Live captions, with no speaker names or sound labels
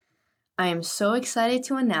I am so excited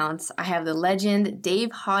to announce I have the legend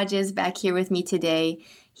Dave Hodges back here with me today.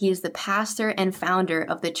 He is the pastor and founder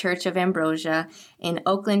of the Church of Ambrosia in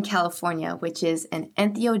Oakland, California, which is an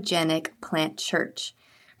entheogenic plant church.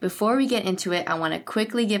 Before we get into it, I want to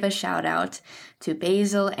quickly give a shout out to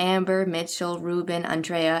Basil, Amber, Mitchell, Ruben,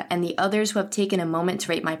 Andrea, and the others who have taken a moment to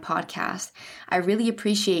rate my podcast. I really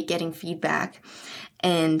appreciate getting feedback,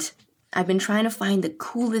 and I've been trying to find the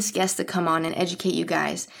coolest guests to come on and educate you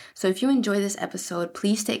guys. So if you enjoy this episode,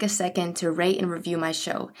 please take a second to rate and review my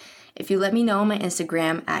show. If you let me know on my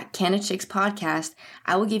Instagram at Canachicks Podcast,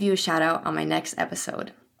 I will give you a shout out on my next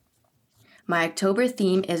episode. My October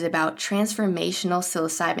theme is about transformational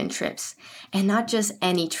psilocybin trips, and not just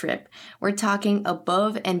any trip. We're talking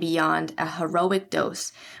above and beyond a heroic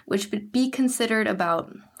dose, which would be considered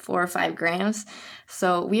about 4 or 5 grams.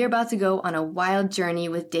 So we are about to go on a wild journey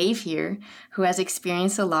with Dave here, who has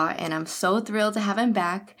experienced a lot, and I'm so thrilled to have him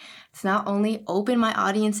back to not only open my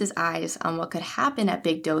audience's eyes on what could happen at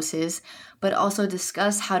big doses, but also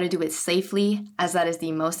discuss how to do it safely, as that is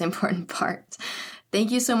the most important part. Thank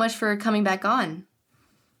you so much for coming back on.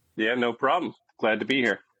 Yeah, no problem. Glad to be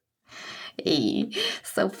here. Hey.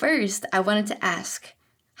 So first, I wanted to ask,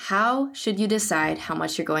 how should you decide how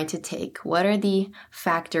much you're going to take? What are the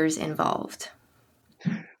factors involved?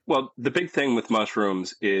 Well, the big thing with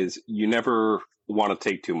mushrooms is you never want to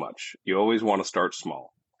take too much. You always want to start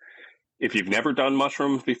small. If you've never done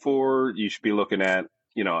mushrooms before, you should be looking at,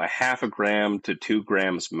 a half a gram to 2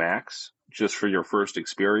 grams max just for your first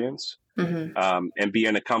experience. Mm-hmm. And be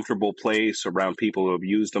in a comfortable place around people who have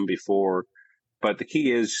used them before. But the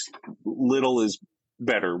key is little is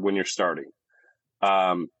better when you're starting.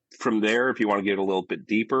 From there, if you want to get a little bit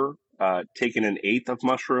deeper, taking an eighth of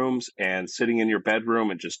mushrooms and sitting in your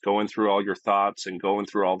bedroom and just going through all your thoughts and going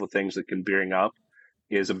through all the things that can bring up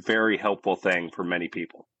is a very helpful thing for many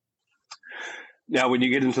people. Now, when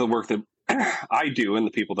you get into the work that I do and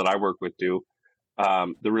the people that I work with do,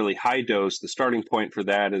 the really high dose, the starting point for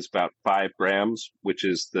that is about 5 grams, which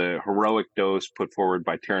is the heroic dose put forward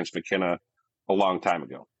by Terence McKenna a long time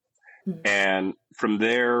ago. Mm-hmm. And from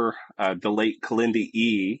there, the late Kalindi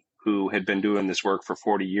E., who had been doing this work for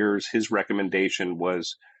 40 years, his recommendation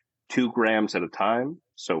was 2 grams at a time.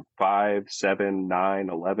 So 5, 7, 9,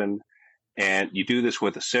 11. And you do this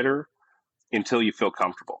with a sitter until you feel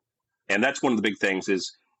comfortable. And that's one of the big things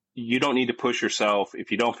is you don't need to push yourself.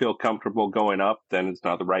 If you don't feel comfortable going up, then it's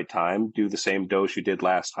not the right time. Do the same dose you did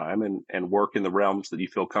last time and work in the realms that you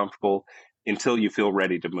feel comfortable until you feel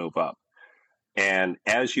ready to move up. And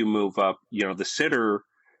as you move up, the sitter,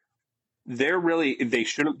 they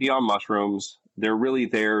shouldn't be on mushrooms. They're really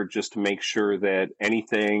there just to make sure that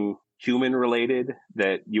anything human related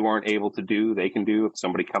that you aren't able to do, they can do. If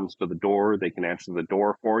somebody comes to the door, they can answer the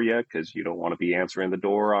door for you because you don't want to be answering the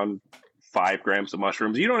door on 5 grams of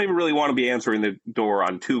mushrooms. You don't even really want to be answering the door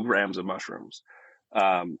on 2 grams of mushrooms.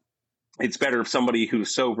 It's better if somebody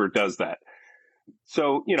who's sober does that.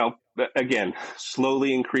 So, again,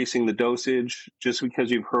 slowly increasing the dosage. Just because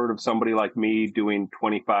you've heard of somebody like me doing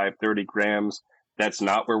 25, 30 grams, that's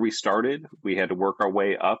not where we started. We had to work our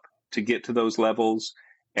way up to get to those levels.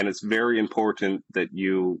 And it's very important that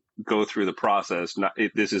you go through the process.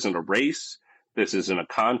 This isn't a race. This isn't a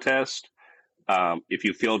contest. If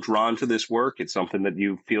you feel drawn to this work, it's something that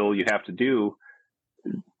you feel you have to do,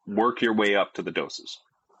 work your way up to the doses.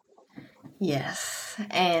 Yes.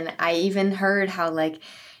 And I even heard how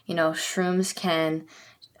shrooms can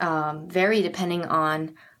vary depending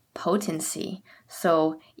on potency.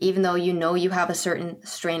 So even though you have a certain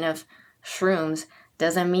strain of shrooms,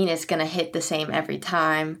 doesn't mean it's going to hit the same every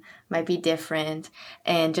time. Might be different.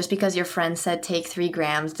 And just because your friend said take 3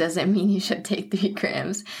 grams doesn't mean you should take 3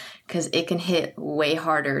 grams because it can hit way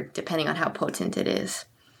harder depending on how potent it is.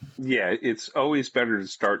 Yeah, it's always better to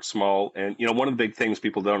start small. And, one of the big things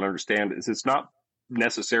people don't understand is it's not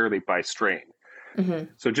necessarily by strain. Mm-hmm.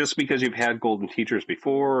 So just because you've had golden teachers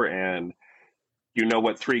before and you know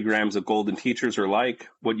what 3 grams of golden teachers are like,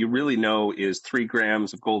 what you really know is 3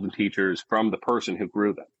 grams of golden teachers from the person who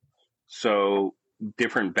grew them. So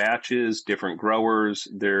different batches, different growers,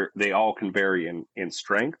 they all can vary in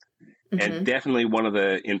strength. Mm-hmm. And definitely one of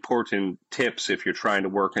the important tips if you're trying to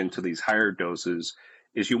work into these higher doses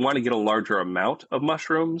is you want to get a larger amount of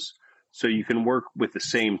mushrooms so you can work with the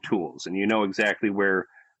same tools. And you know exactly where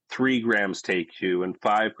 3 grams takes you and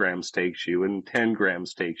 5 grams takes you and 10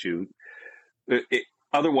 grams takes you.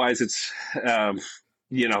 Otherwise, it's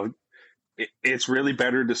it's really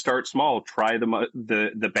better to start small. Try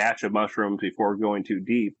the batch of mushrooms before going too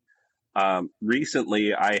deep.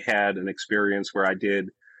 Recently, I had an experience where I did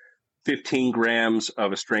 15 grams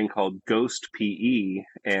of a strain called Ghost PE.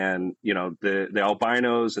 And, the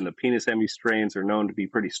albinos and the penis envy strains are known to be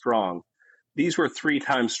pretty strong. These were 3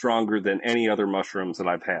 times stronger than any other mushrooms that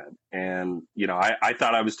I've had. And, I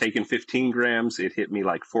thought I was taking 15 grams. It hit me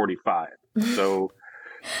like 45. So,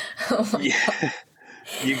 God.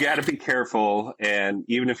 You got to be careful. And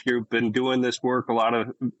even if you've been doing this work, a lot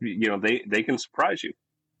of, they can surprise you.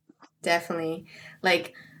 Definitely.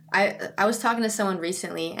 Like, I was talking to someone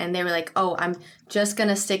recently and they were like, oh, I'm just going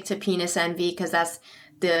to stick to penis envy because that's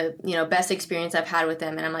the, best experience I've had with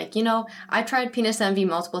them. And I'm like, I've tried penis envy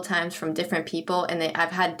multiple times from different people and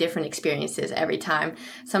I've had different experiences every time.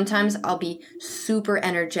 Sometimes I'll be super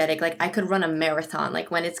energetic. Like I could run a marathon,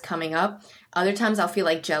 like when it's coming up. Other times I'll feel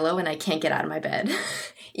like jello and I can't get out of my bed,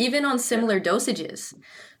 even on similar dosages.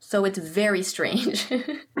 So it's very strange.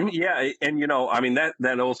 Yeah. And,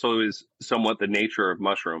 that also is somewhat the nature of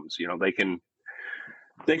mushrooms.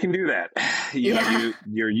 They can do that. Yeah.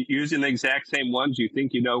 You're using the exact same ones. You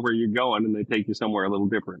think you know where you're going, and they take you somewhere a little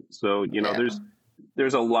different. So Yeah.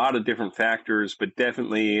 there's a lot of different factors, but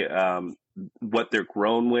definitely what they're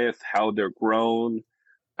grown with, how they're grown,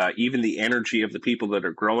 even the energy of the people that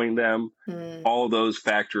are growing them. All of those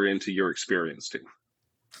factor into your experience too.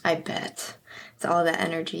 I bet. It's all that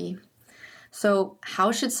energy. So,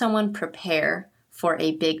 how should someone prepare for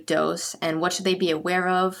a big dose, and what should they be aware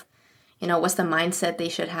of? What's the mindset they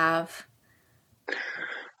should have?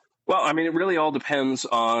 Well, it really all depends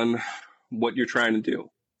on what you're trying to do.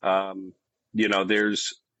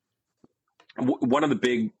 There's one of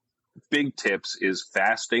the big tips is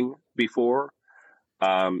fasting before.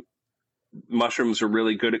 Mushrooms are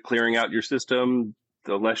really good at clearing out your system.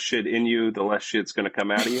 The less shit in you, the less shit's going to come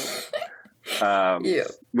out of you. Yeah.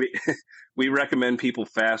 We recommend people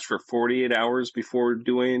fast for 48 hours before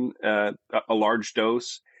doing a large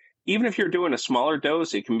dose. Even if you're doing a smaller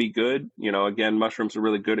dose, it can be good. Again, mushrooms are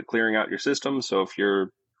really good at clearing out your system. So if you're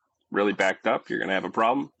really backed up, you're going to have a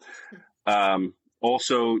problem.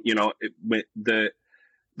 Also, the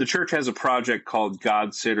church has a project called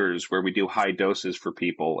God Sitters where we do high doses for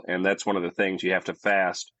people. And that's one of the things you have to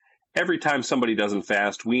fast. Every time somebody doesn't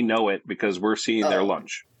fast, we know it because we're seeing their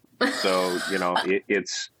lunch. So,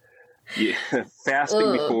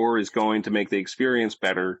 fasting before is going to make the experience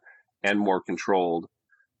better and more controlled.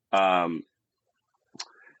 The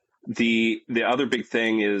other big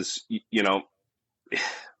thing is,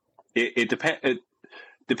 it depends.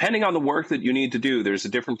 Depending on the work that you need to do, there's a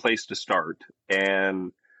different place to start.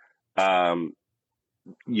 And, the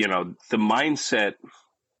mindset,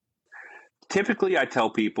 typically I tell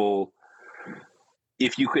people,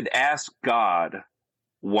 if you could ask God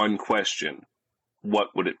one question, what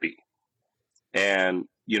would it be? And,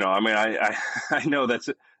 I know that's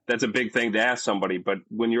a big thing to ask somebody, but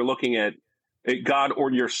when you're looking at God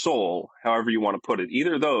or your soul, however you want to put it,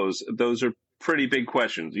 either of those are pretty big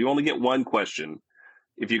questions. You only get one question.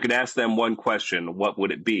 If you could ask them one question, what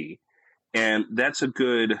would it be? And that's a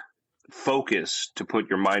good focus to put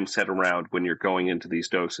your mindset around when you're going into these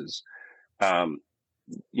doses.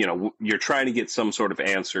 You're trying to get some sort of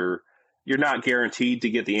answer. You're not guaranteed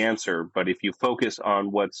to get the answer, but if you focus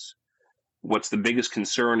on what's the biggest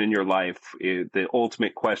concern in your life, the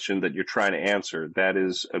ultimate question that you're trying to answer, that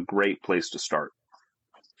is a great place to start.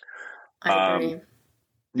 I agree.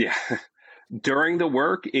 Yeah. During the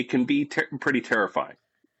work, it can be pretty terrifying.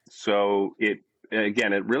 So it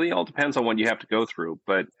really all depends on what you have to go through.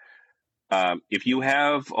 But if you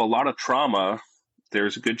have a lot of trauma,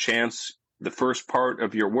 there's a good chance the first part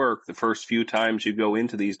of your work, the first few times you go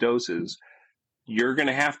into these doses, you're going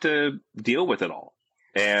to have to deal with it all.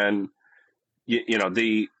 And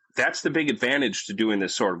that's the big advantage to doing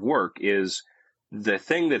this sort of work is the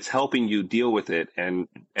thing that's helping you deal with it and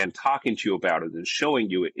talking to you about it and showing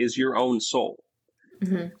you it is your own soul.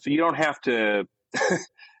 Mm-hmm. So you don't have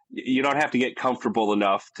to get comfortable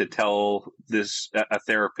enough to tell a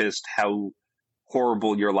therapist how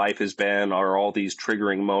horrible your life has been or all these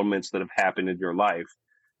triggering moments that have happened in your life.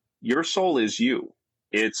 Your soul is you.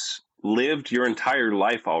 It's lived your entire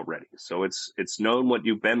life already. So it's known what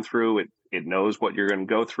you've been through. It knows what you're going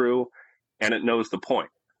to go through, and it knows the point.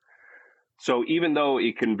 So even though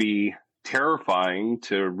it can be terrifying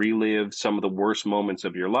to relive some of the worst moments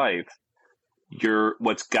of your life,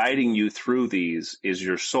 what's guiding you through these is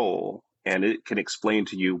your soul, and it can explain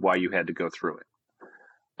to you why you had to go through it.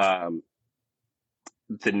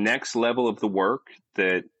 The next level of the work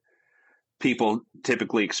that people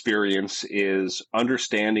typically experience is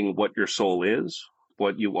understanding what your soul is,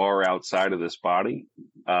 what you are outside of this body.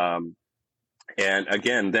 And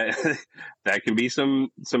again, that can be some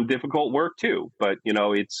difficult work too. But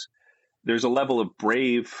there's a level of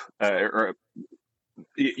brave, or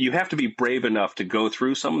you have to be brave enough to go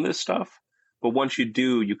through some of this stuff. But once you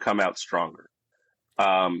do, you come out stronger.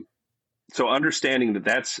 So understanding that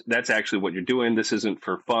that's actually what you're doing. This isn't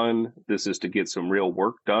for fun. This is to get some real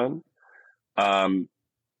work done. And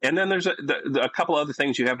then there's a couple other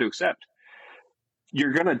things you have to accept.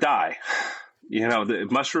 You're going to die. The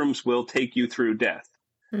mushrooms will take you through death.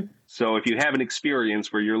 So if you have an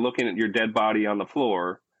experience where you're looking at your dead body on the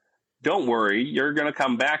floor, don't worry, you're going to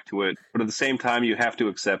come back to it. But at the same time, you have to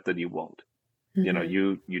accept that you won't.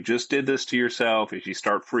 You just did this to yourself. If you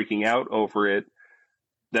start freaking out over it,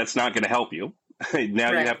 that's not going to help you.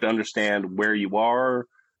 Now you have to understand where you are,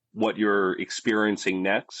 what you're experiencing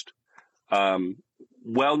next.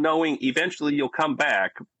 Well, knowing eventually you'll come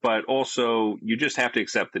back, but also you just have to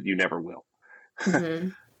accept that you never will.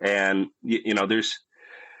 And, there's,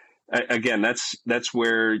 again, that's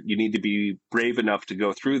where you need to be brave enough to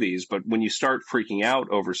go through these. But when you start freaking out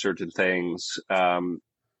over certain things,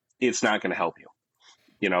 it's not going to help you.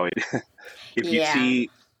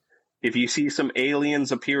 If you see some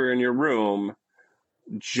aliens appear in your room,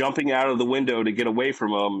 jumping out of the window to get away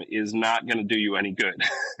from them is not going to do you any good.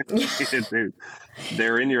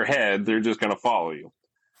 They're in your head. They're just going to follow you.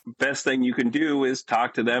 Best thing you can do is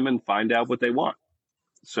talk to them and find out what they want.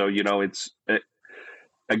 So,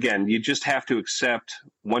 again, you just have to accept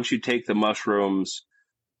once you take the mushrooms,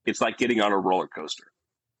 it's like getting on a roller coaster.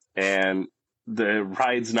 And the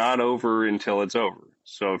ride's not over until it's over.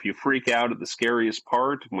 So if you freak out at the scariest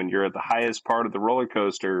part, when you're at the highest part of the roller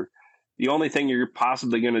coaster, the only thing you're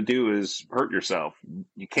possibly going to do is hurt yourself.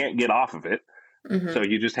 You can't get off of it. So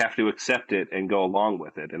you just have to accept it and go along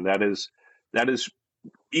with it. And that is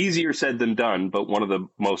easier said than done, but one of the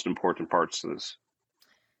most important parts of this.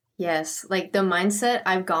 Yes. Like the mindset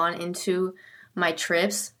I've gone into my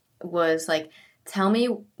trips was like, tell me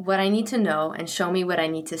what I need to know and show me what I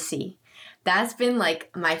need to see. That's been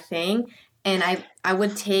like my thing. And I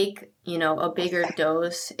would take, a bigger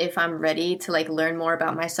dose if I'm ready to like learn more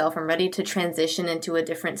about myself. I'm ready to transition into a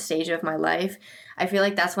different stage of my life. I feel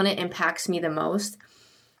like that's when it impacts me the most.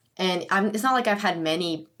 And it's not like I've had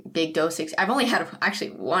many big dose. I've only had actually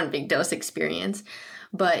one big dose experience.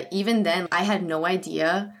 But even then, I had no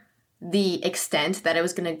idea the extent that it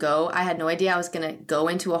was going to go. I had no idea I was going to go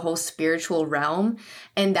into a whole spiritual realm.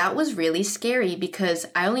 And that was really scary because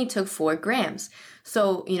I only took 4 grams.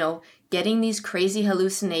 So, getting these crazy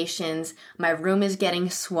hallucinations, my room is getting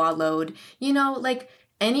swallowed, like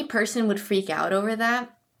any person would freak out over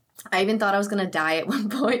that. I even thought I was going to die at one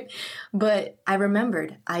point, but I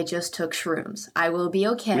remembered I just took shrooms. I will be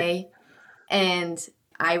okay. And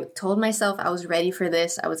I told myself I was ready for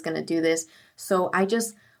this. I was going to do this. So I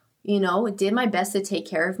just, did my best to take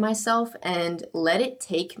care of myself and let it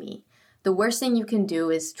take me. The worst thing you can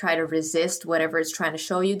do is try to resist whatever it's trying to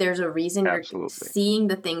show you. There's a reason you're seeing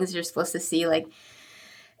the things you're supposed to see. Like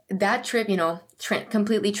that trip,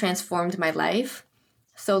 completely transformed my life.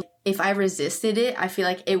 So if I resisted it, I feel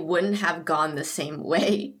like it wouldn't have gone the same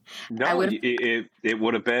way. No, it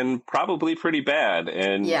would have been probably pretty bad.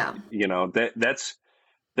 And,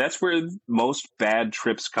 that's where most bad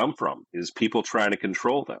trips come from, is people trying to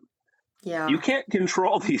control them. Yeah. You can't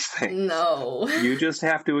control these things. No. You just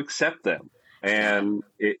have to accept them. And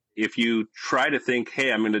if you try to think,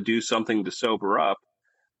 hey, I'm going to do something to sober up,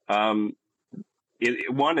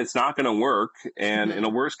 it's not going to work. And in a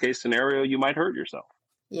worst case scenario, you might hurt yourself.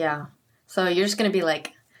 Yeah. So you're just going to be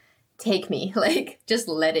like, take me, like, just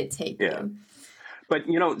let it take you. But,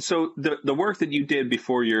 so the work that you did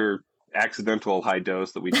before your accidental high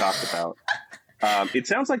dose that we talked about, it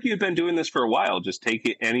sounds like you've been doing this for a while. Just take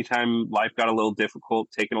it anytime life got a little difficult,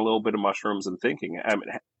 taking a little bit of mushrooms and thinking.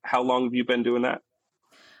 How long have you been doing that?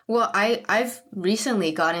 Well, I've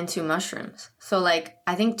recently got into mushrooms. So like,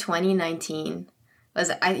 I think 2019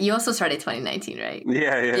 you also started 2019, right?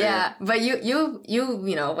 Yeah. But you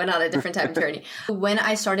went on a different type of journey. When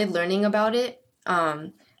I started learning about it,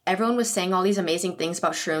 everyone was saying all these amazing things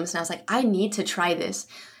about shrooms. And I was like, I need to try this.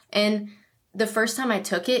 And the first time I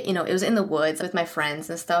took it, it was in the woods with my friends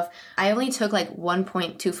and stuff. I only took like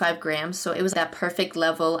 1.25 grams. So it was that perfect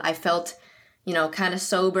level. I felt, kind of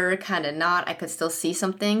sober, kind of not. I could still see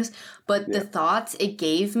some things. But the thoughts it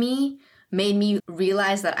gave me made me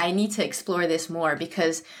realize that I need to explore this more,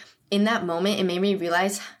 because in that moment, it made me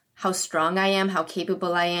realize how strong I am, how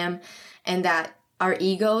capable I am, and that our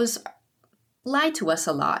egos lie to us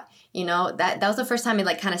a lot. That was the first time it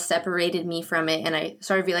like kind of separated me from it. And I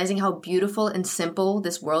started realizing how beautiful and simple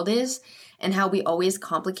this world is, and how we always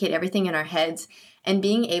complicate everything in our heads. And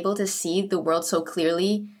being able to see the world so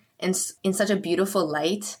clearly and in such a beautiful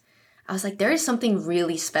light, I was like, there is something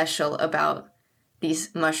really special about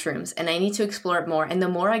these mushrooms and I need to explore it more. And the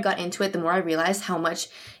more I got into it, the more I realized how much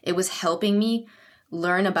it was helping me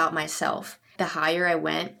learn about myself. The higher I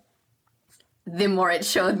went, the more it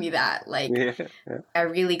showed me that. Like, I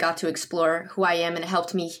really got to explore who I am, and it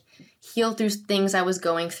helped me heal through things I was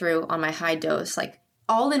going through on my high dose. Like,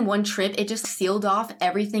 all in one trip, it just sealed off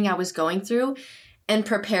everything I was going through and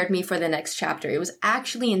prepared me for the next chapter. It was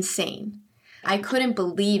actually insane. I couldn't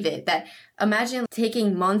believe it. That imagine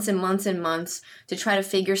taking months and months and months to try to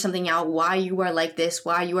figure something out, why you are like this,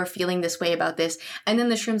 why you are feeling this way about this. And then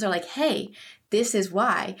the shrooms are like, hey, this is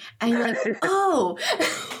why. And you're like, oh.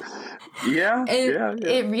 Yeah.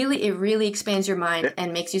 It really expands your mind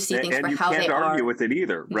and makes you see things for how they are. And you can't argue with it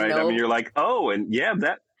either, right? Nope. I mean, you're like, oh, and yeah,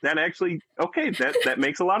 that actually, okay, that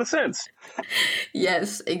makes a lot of sense.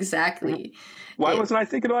 Yes, exactly. Why wasn't I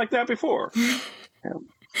thinking like that before?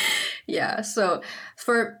 Yeah. So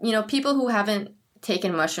for, people who haven't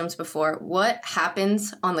taken mushrooms before, what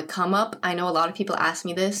happens on the come up? I know a lot of people ask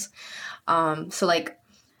me this. So like,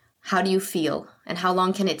 how do you feel and how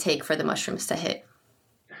long can it take for the mushrooms to hit?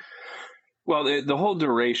 Well, the whole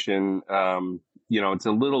duration, it's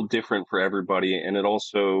a little different for everybody. And it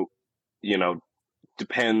also,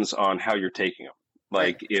 depends on how you're taking them.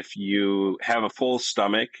 Like if you have a full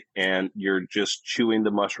stomach and you're just chewing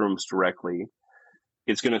the mushrooms directly,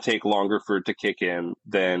 it's going to take longer for it to kick in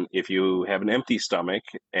than if you have an empty stomach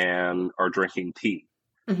and are drinking tea.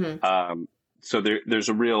 Mm-hmm. So there's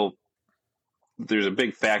a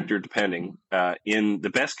big factor depending. In the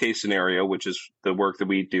best case scenario, which is the work that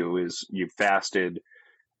we do, is you've fasted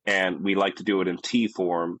and we like to do it in tea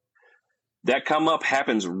form. That come up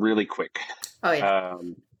happens really quick. Oh, yeah.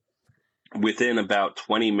 Within about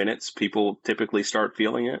 20 minutes, people typically start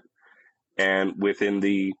feeling it. And within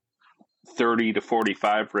the 30 to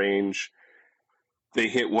 45 range, they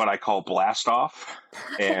hit what I call blast off.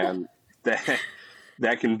 And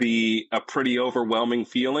that can be a pretty overwhelming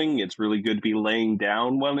feeling. It's really good to be laying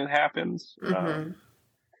down when it happens. Mm-hmm.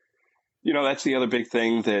 That's the other big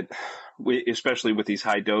thing that we, especially with these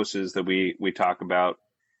high doses that we talk about,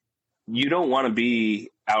 you don't want to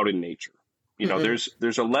be out in nature. Mm-hmm.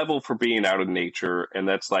 There's a level for being out in nature, and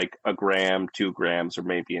that's like a gram, 2 grams, or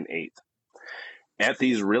maybe an eighth. At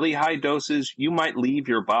these really high doses, you might leave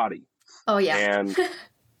your body. Oh, yeah. And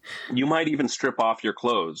you might even strip off your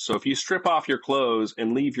clothes. So if you strip off your clothes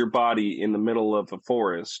and leave your body in the middle of a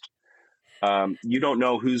forest, you don't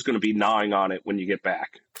know who's going to be gnawing on it when you get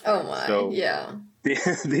back. Oh, my. So yeah.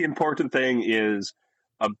 The important thing is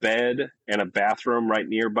a bed and a bathroom right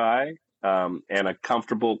nearby, and a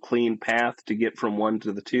comfortable, clean path to get from one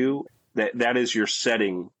to the two. That is your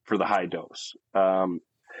setting for the high dose.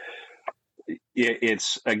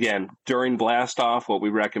 It's, again, during blast off, what we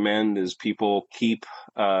recommend is people keep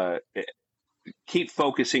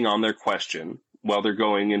focusing on their question while they're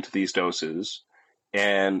going into these doses,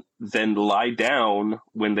 and then lie down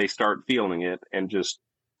when they start feeling it and just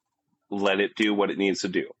let it do what it needs to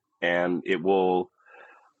do. And it will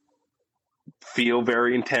feel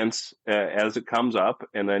very intense as it comes up,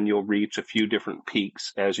 and then you'll reach a few different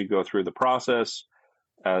peaks as you go through the process.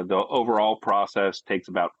 The overall process takes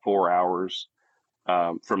about 4 hours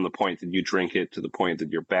from the point that you drink it to the point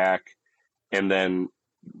that you're back. And then,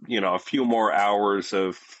 a few more hours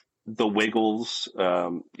of the wiggles,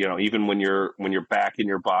 even when you're back in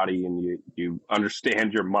your body and you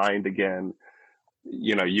understand your mind again,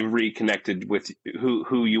 you've reconnected with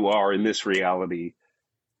who you are in this reality.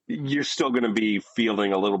 You're still going to be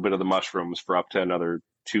feeling a little bit of the mushrooms for up to another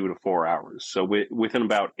 2 to 4 hours. So within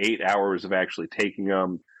about 8 hours of actually taking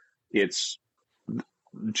them, it's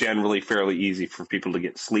generally fairly easy for people to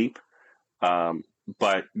get sleep.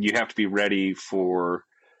 But you have to be ready for,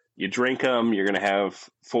 you drink them, you're going to have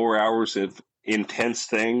 4 hours of intense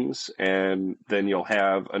things, and then you'll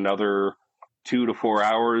have another 2 to 4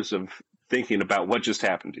 hours of thinking about what just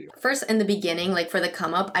happened to you. First, in the beginning, like for the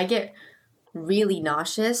come up, I get really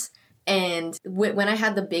nauseous. And when I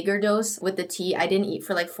had the bigger dose with the tea, I didn't eat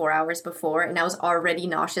for like 4 hours before, and I was already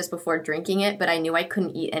nauseous before drinking it, but I knew I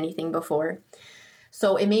couldn't eat anything before.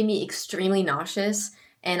 So it made me extremely nauseous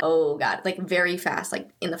and, oh God, like very fast, like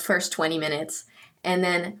in the first 20 minutes. And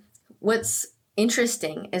then what's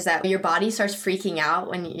interesting is that your body starts freaking out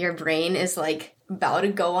when your brain is like about to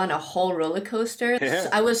go on a whole roller coaster. Yeah. So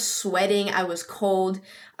I was sweating. I was cold.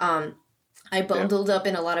 I bundled up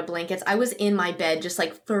in a lot of blankets. I was in my bed just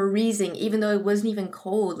like freezing, even though it wasn't even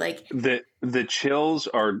cold. Like the chills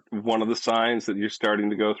are one of the signs that you're starting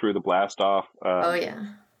to go through the blast off. Oh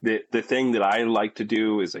yeah. The thing that I like to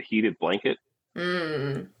do is a heated blanket.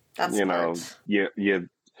 That's smart.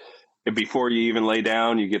 And before you even lay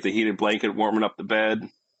down, you get the heated blanket warming up the bed.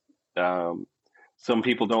 Some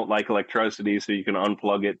people don't like electricity, so you can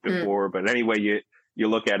unplug it Mm, before. But anyway, you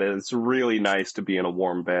look at it, it's really nice to be in a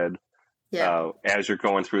warm bed yeah. as you're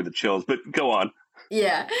going through the chills. But go on.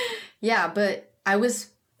 Yeah. Yeah, but I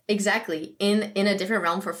was exactly in a different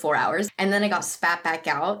realm for 4 hours, and then I got spat back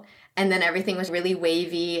out, and then everything was really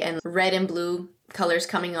wavy and red and blue colors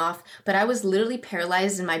coming off, but I was literally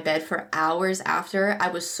paralyzed in my bed for hours after. I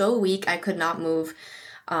was so weak, I could not move.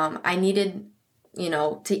 I needed,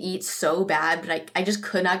 to eat so bad, but I just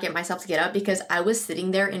could not get myself to get up because I was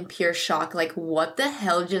sitting there in pure shock, like, what the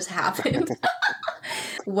hell just happened?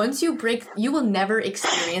 Once you break, you will never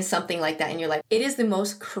experience something like that in your life. It is the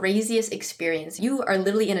most craziest experience. You are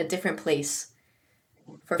literally in a different place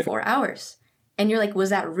for 4 hours. And you're like, was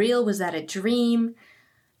that real? Was that a dream?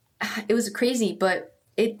 It was crazy, but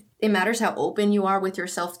it matters how open you are with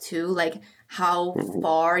yourself too, like how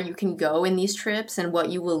far you can go in these trips and what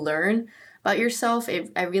you will learn about yourself.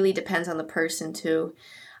 It really depends on the person too.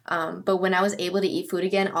 But when I was able to eat food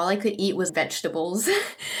again, all I could eat was vegetables.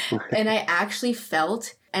 And I actually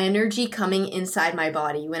felt energy coming inside my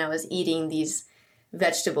body when I was eating these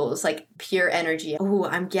vegetables, like pure energy. Oh,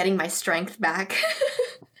 I'm getting my strength back.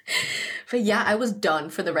 But yeah, I was done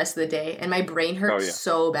for the rest of the day and my brain Oh hurt yeah,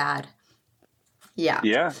 so bad. Yeah.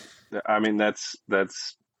 yeah. I mean that's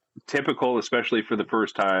typical, especially for the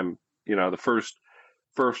first time. The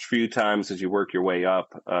first few times as you work your way up.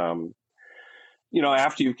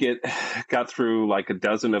 After you got through like a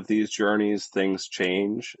dozen of these journeys, things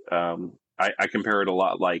change. I compare it a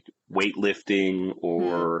lot like weightlifting Mm,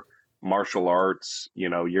 or martial arts. You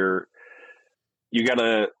got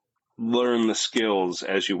to learn the skills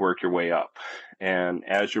as you work your way up, and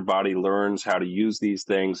as your body learns how to use these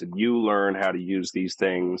things, and you learn how to use these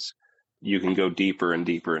things, you can go deeper and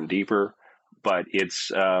deeper and deeper. But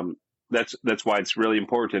it's that's why it's really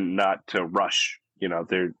important not to rush.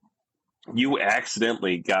 There you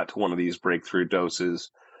accidentally got to one of these breakthrough doses.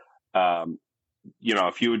 Um,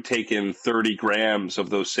 if you had taken 30 grams of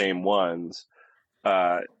those same ones,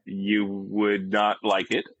 you would not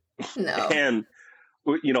like it. no. And,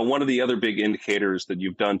 one of the other big indicators that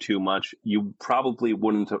you've done too much, you probably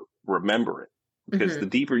wouldn't remember it, because the Hmm.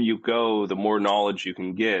 deeper you go, the more knowledge you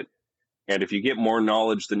can get. And if you get more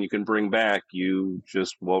knowledge than you can bring back, you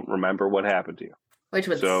just won't remember what happened to you. Which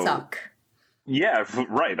would So, suck. yeah,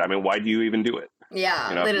 right. I mean, why do you even do it? Yeah,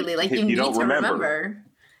 If you, literally. Like you if you need don't to remember, remember.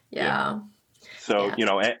 yeah. Yeah. So,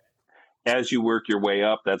 Yeah. as you work your way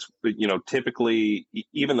up, that's, typically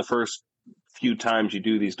even the first few times you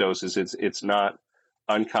do these doses, it's not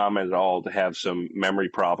uncommon at all to have some memory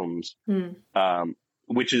problems, Hmm.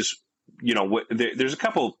 which is, there's a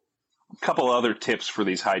couple other tips for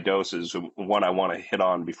these high doses. One I want to hit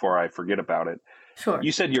on before I forget about it. Sure.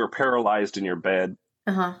 You said you're paralyzed in your bed.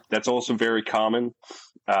 Uh-huh. That's also very common.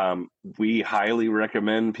 We highly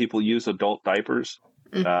recommend people use adult diapers.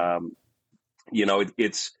 Hmm. Um,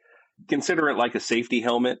 it's consider it like a safety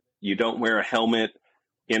helmet. You don't wear a helmet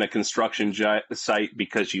in a construction site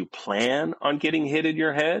because you plan on getting hit in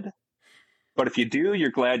your head. But if you do, you're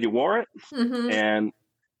glad you wore it. Hmm. And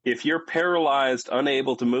if you're paralyzed,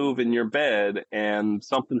 unable to move in your bed, and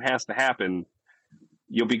something has to happen,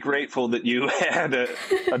 you'll be grateful that you had an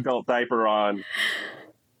adult diaper on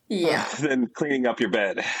Yeah. than cleaning up your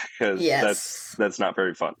bed, because Yes. that's not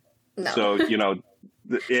very fun. No. So,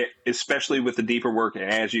 especially with the deeper work, and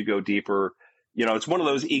as you go deeper, it's one of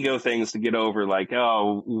those ego things to get over, like,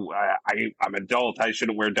 oh, I'm adult, I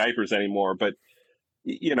shouldn't wear diapers anymore. But,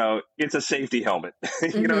 it's a safety helmet.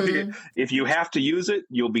 Hmm. If you have to use it,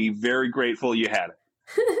 you'll be very grateful you had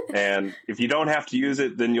it. And if you don't have to use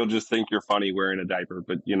it, then you'll just think you're funny wearing a diaper.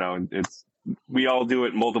 But, we all do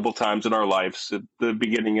it multiple times in our lives, at the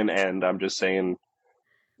beginning and end. I'm just saying,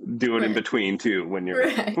 do it in Right. between too when you're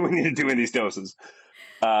Right. when you're doing these doses.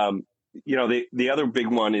 Um, the other big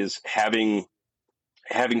one is having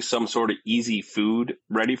some sort of easy food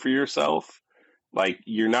ready for yourself. Like,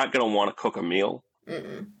 you're not going to want to cook a meal.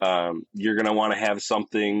 Mm-mm. You're going to want to have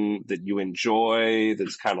something that you enjoy,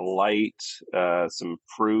 that's kind of light, some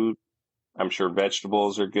fruit. I'm sure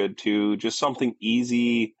vegetables are good too. Just something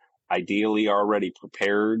easy, ideally already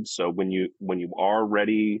prepared. So when you are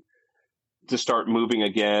ready to start moving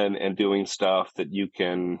again and doing stuff, that you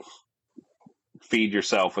can feed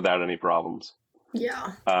yourself without any problems.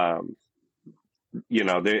 Yeah. Um,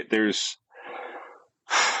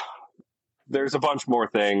 there's a bunch more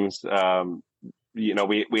things.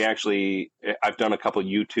 We actually, I've done a couple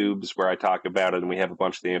YouTubes where I talk about it, and we have a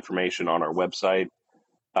bunch of the information on our website.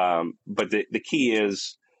 But the key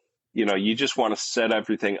is, you just want to set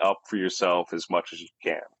everything up for yourself as much as you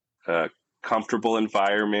can. comfortable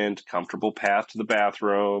environment, comfortable path to the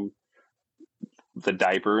bathroom, the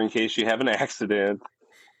diaper in case you have an accident,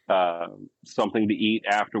 something to eat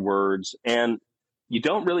afterwards. And you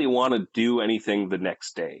don't really want to do anything the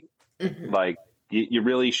next day. Mm-hmm. Like you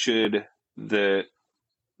really should the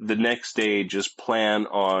next day just plan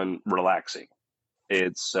on relaxing.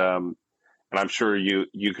 It's and I'm sure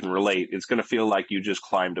you can relate. It's going to feel like you just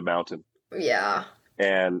climbed a mountain. Yeah.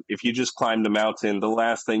 And if you just climbed a mountain, the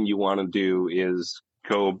last thing you want to do is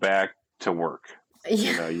go back to work.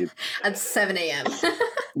 Yeah. At 7 a.m.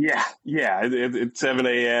 Yeah. It's 7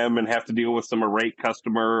 a.m. and have to deal with some irate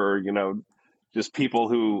customer or, just people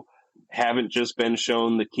who haven't just been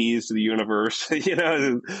shown the keys to the universe.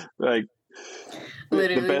 Like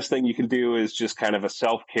Literally. The best thing you can do is just kind of a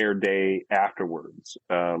self-care day afterwards.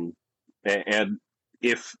 And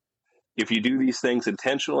if you do these things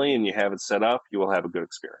intentionally and you have it set up, you will have a good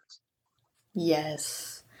experience.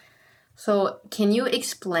 Yes. So can you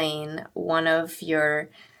explain one of your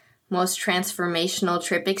most transformational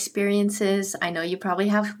trip experiences? I know you probably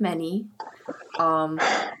have many.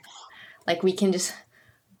 Like we can just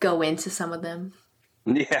go into some of them.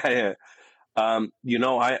 Yeah.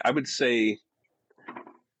 I would say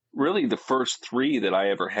really the first three that I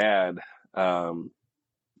ever had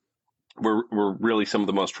were really some of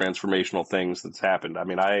the most transformational things that's happened. I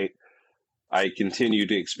mean, I continue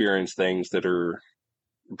to experience things that are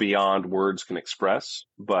beyond words can express.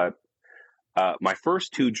 But my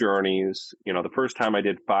first two journeys, the first time I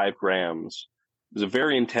did 5 grams, it was a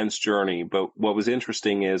very intense journey. But what was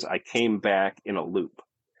interesting is I came back in a loop.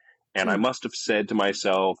 And I must have said to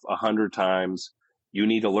myself 100 times, you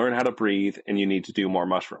need to learn how to breathe and you need to do more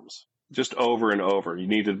mushrooms. Just over and over. You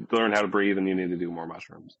need to learn how to breathe and you need to do more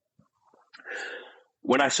mushrooms.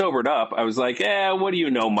 When I sobered up, I was like, what do you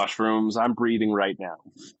know, mushrooms? I'm breathing right now.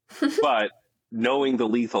 But knowing the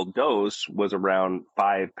lethal dose was around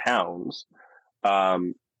 5 pounds,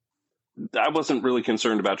 I wasn't really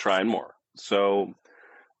concerned about trying more. So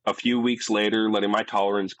a few weeks later, letting my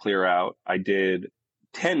tolerance clear out, I did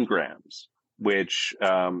 10 grams, which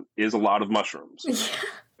is a lot of mushrooms.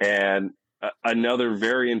 And another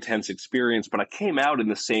very intense experience, but I came out in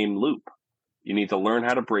the same loop. You need to learn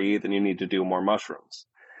how to breathe and you need to do more mushrooms.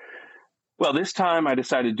 Well, this time I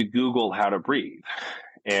decided to Google how to breathe.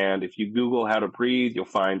 And if you Google how to breathe, you'll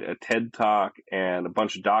find a TED Talk and a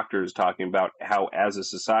bunch of doctors talking about how, as a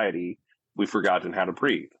society, we've forgotten how to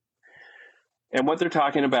breathe. And what they're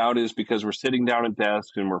talking about is because we're sitting down at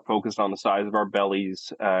desks and we're focused on the size of our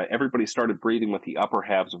bellies, everybody started breathing with the upper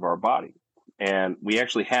halves of our body. And we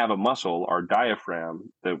actually have a muscle, our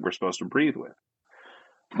diaphragm, that we're supposed to breathe with.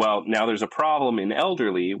 Well, now there's a problem in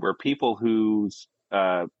elderly where people who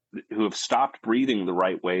have stopped breathing the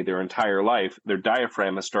right way their entire life, their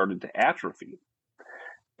diaphragm has started to atrophy.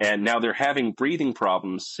 And now they're having breathing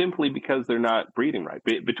problems simply because they're not breathing right.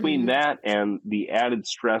 Between that and the added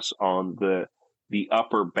stress on the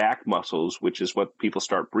upper back muscles, which is what people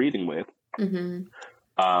start breathing with,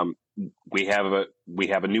 we have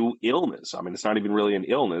a new illness. I mean, it's not even really an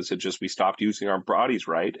illness. It's just we stopped using our bodies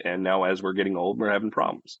right. And now as we're getting old, we're having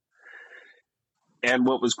problems. And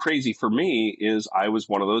what was crazy for me is I was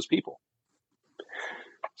one of those people.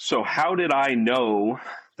 So how did I know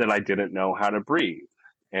that I didn't know how to breathe?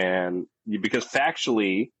 And because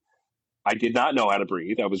factually, I did not know how to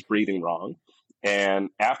breathe. I was breathing wrong. And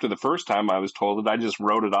after the first time I was told it, I just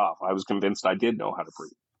wrote it off. I was convinced I did know how to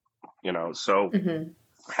breathe, so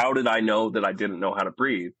how did I know that I didn't know how to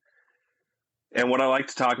breathe? And what I like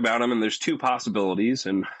to talk about them, and there's two possibilities.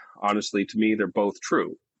 And honestly, to me, they're both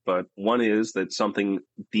true. But one is that something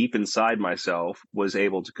deep inside myself was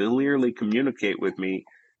able to clearly communicate with me,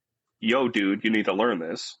 yo, dude, you need to learn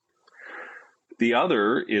this. The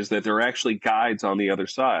other is that there are actually guides on the other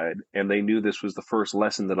side, and they knew this was the first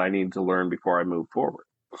lesson that I needed to learn before I moved forward.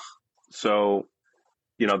 So,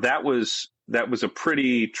 that was a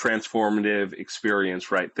pretty transformative experience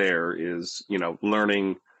right there is,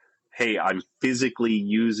 learning, hey, I'm physically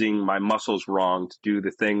using my muscles wrong to do the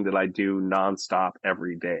thing that I do nonstop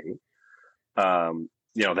every day.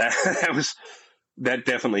 That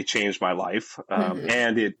definitely changed my life.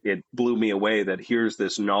 And it blew me away that here's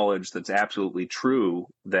this knowledge that's absolutely true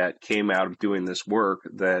that came out of doing this work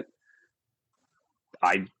that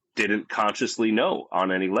I didn't consciously know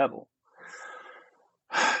on any level.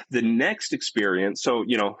 The next experience, so,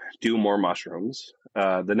 do more mushrooms.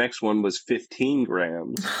 The next one was 15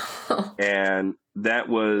 grams. And that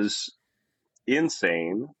was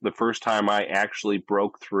insane. The first time I actually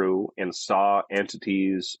broke through and saw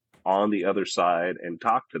entities on the other side and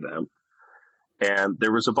talked to them. And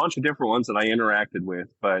there was a bunch of different ones that I interacted with,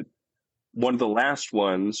 but one of the last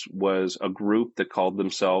ones was a group that called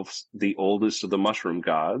themselves the Oldest of the Mushroom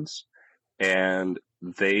Gods. And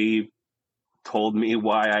they told me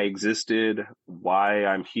why I existed, why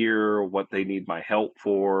I'm here, what they need my help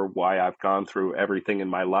for, why I've gone through everything in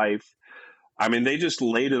my life. I mean, they just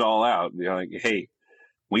laid it all out. You know, like, hey,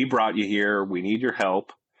 we brought you here. We need your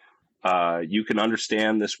help. You can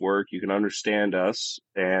understand this work. You can understand us.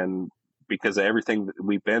 And because of everything that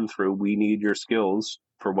we've been through, we need your skills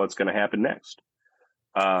for what's going to happen next.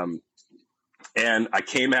 And I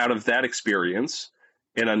came out of that experience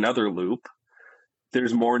in another loop.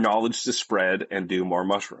 There's more knowledge to spread and do more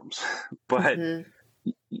mushrooms. But,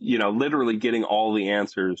 you know, literally getting all the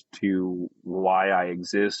answers to why I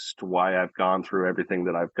exist, why I've gone through everything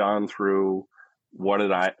that I've gone through,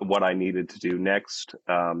 what I needed to do next.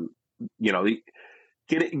 You know,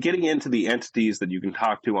 getting into the entities that you can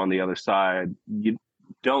talk to on the other side, you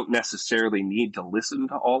don't necessarily need to listen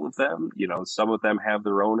to all of them. You know, some of them have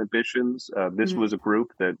their own ambitions. This was a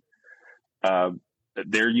group that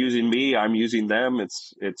they're using me, I'm using them.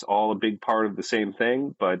 It's all a big part of the same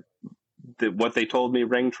thing, but what they told me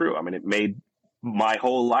rang true. I mean, it made my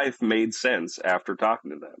whole life made sense after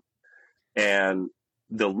talking to them. And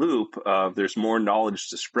the loop of there's more knowledge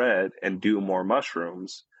to spread and do more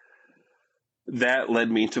mushrooms, that led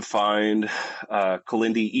me to find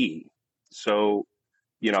Kalindi E. So,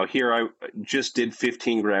 you know, here I just did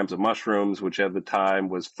 15 grams of mushrooms, which at the time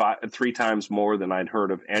was 3 times more than I'd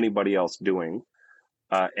heard of anybody else doing.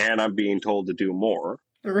 And I'm being told to do more.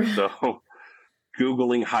 So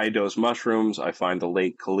Googling high dose mushrooms, I find the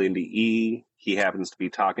late Kalindi E. He happens to be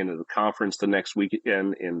talking at the conference the next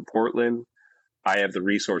weekend in Portland. I have the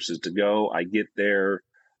resources to go. I get there.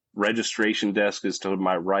 Registration desk is to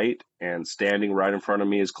my right, and standing right in front of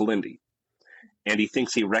me is Kalindi. And he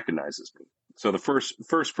thinks he recognizes me. So the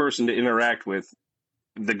first person to interact with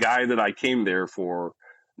the guy that I came there for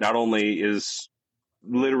not only is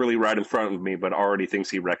literally right in front of me, but already thinks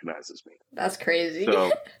he recognizes me. That's crazy.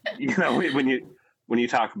 So, you know, when you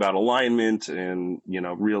talk about alignment and, you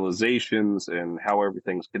know, realizations and how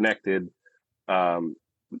everything's connected, I've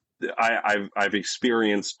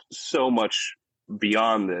experienced so much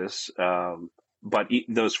beyond this. But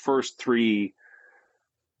those first 3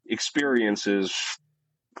 experiences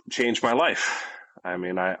changed my life. I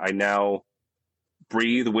mean, I now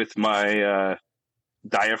breathe with my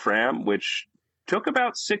diaphragm, which took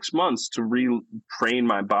about 6 months to retrain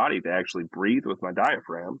my body to actually breathe with my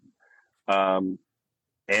diaphragm.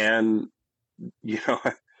 And, you know,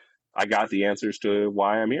 I got the answers to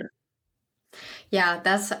why I'm here. Yeah,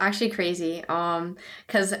 that's actually crazy.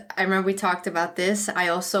 Because I remember we talked about this. I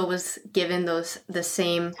also was given the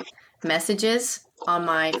same messages on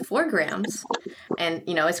my 4 grams. And,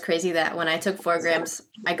 you know, it's crazy that when I took 4 grams,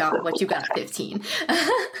 I got what you got, 15.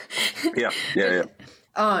 Yeah.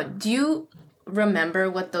 Do you remember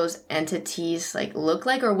what those entities like look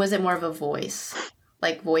like, or was it more of a voice?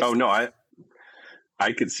 Like voice? Oh, no, I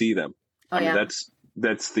could see them. Oh, I mean,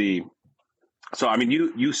 that's the... So, I mean,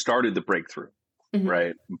 you started the breakthrough,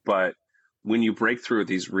 right? But when you break through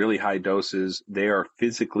these really high doses, they are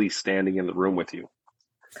physically standing in the room with you.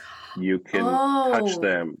 You can touch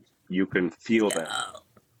them. You can feel them.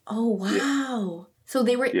 Oh, wow. Yeah. So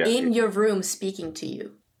they were in your room speaking to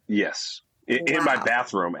you? Yes. In my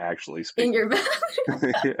bathroom, actually. Speaking. In your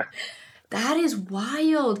bathroom? Yeah. That is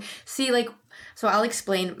wild. See, like, so I'll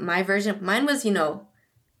explain my version. Mine was, you know,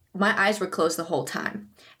 my eyes were closed the whole time.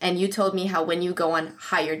 And you told me how when you go on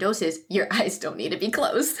higher doses, your eyes don't need to be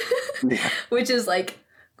closed, which is like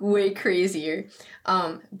way crazier.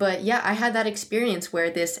 But yeah, I had that experience where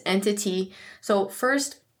this entity, so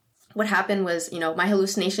first what happened was, you know, my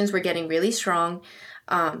hallucinations were getting really strong.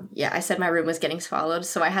 I said my room was getting swallowed,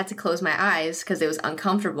 so I had to close my eyes because it was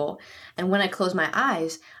uncomfortable. And when I closed my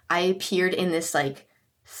eyes, I appeared in this like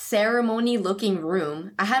ceremony looking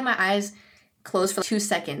room. I had my eyes closed for 2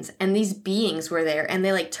 seconds, and these beings were there, and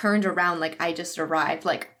they like turned around like I just arrived,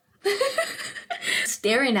 like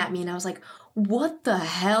staring at me, and I was like, what the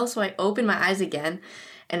hell? So I opened my eyes again,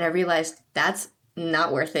 and I realized that's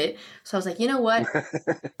not worth it. So I was like, you know what?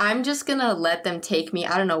 I'm just gonna let them take me.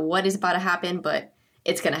 I don't know what is about to happen, but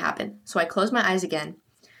it's gonna happen. So I closed my eyes again.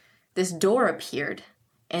 This door appeared,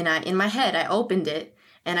 and in my head, I opened it,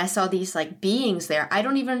 and I saw these like beings there. I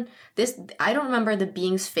don't remember the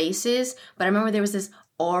beings' faces, but I remember there was this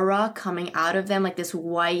aura coming out of them, like this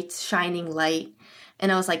white shining light.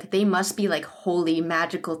 And I was like, they must be like holy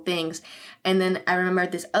magical things. And then I remember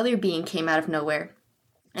this other being came out of nowhere.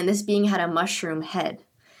 And this being had a mushroom head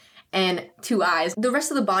and 2 eyes. The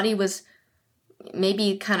rest of the body was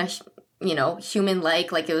maybe kind of, you know,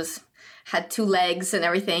 human-like it had 2 legs and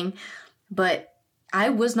everything. but I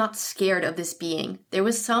was not scared of this being. There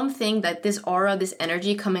was something that this aura, this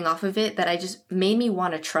energy coming off of it that I just made me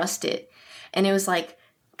want to trust it. And it was like,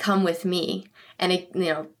 come with me. And it,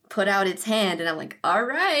 put out its hand, and I'm like, all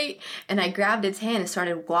right. And I grabbed its hand and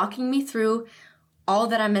started walking me through all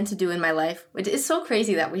that I'm meant to do in my life, which is so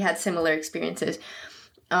crazy that we had similar experiences.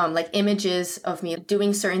 Like images of me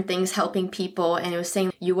doing certain things, helping people. And it was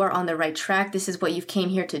saying, you are on the right track. This is what you've came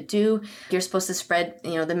here to do. You're supposed to spread,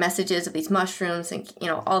 the messages of these mushrooms and,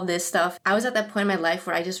 all this stuff. I was at that point in my life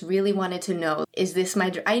where I just really wanted to know, is this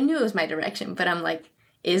I knew it was my direction, but I'm like,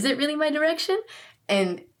 is it really my direction?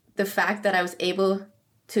 And the fact that I was able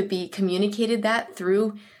to be communicated that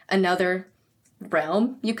through another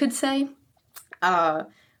realm, you could say,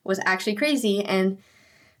 was actually crazy. And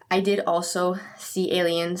I did also see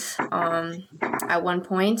aliens at one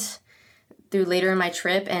point through later in my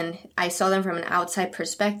trip, and I saw them from an outside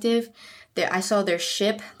perspective. I saw their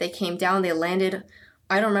ship. They came down. They landed.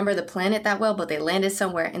 I don't remember the planet that well, but they landed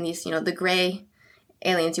somewhere. And these, the gray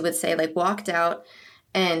aliens, you would say, like walked out,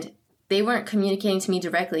 and they weren't communicating to me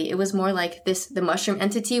directly. It was more like the mushroom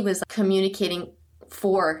entity was communicating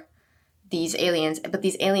for these aliens. But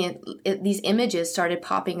these images started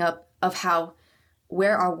popping up of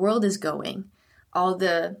where our world is going, all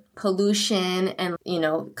the pollution and,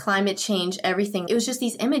 climate change, everything. It was just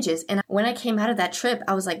these images. And when I came out of that trip,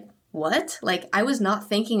 I was like, what? Like, I was not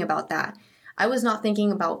thinking about that. I was not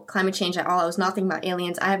thinking about climate change at all. I was not thinking about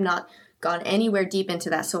aliens. I have not gone anywhere deep into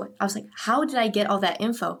that. So I was like, how did I get all that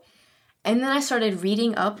info? And then I started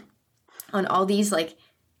reading up on all these like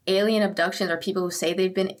alien abductions, or people who say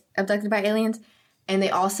they've been abducted by aliens. And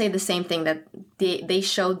they all say the same thing, that they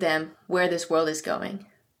showed them where this world is going,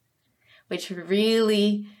 which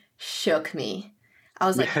really shook me. I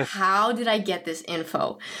was like, how did I get this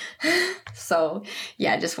info? So,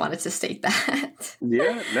 yeah, I just wanted to state that.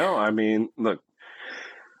 Yeah, no, I mean, look,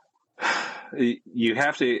 you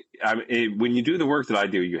have to, when you do the work that I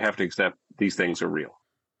do, you have to accept these things are real.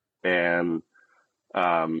 And,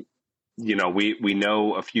 we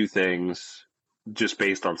know a few things just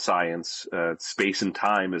based on science. Space and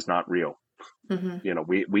time is not real.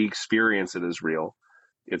 Mm-hmm. We experience it as real.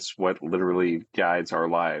 It's what literally guides our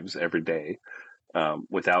lives every day.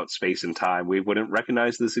 Without space and time, we wouldn't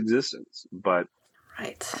recognize this existence. But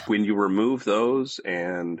when you remove those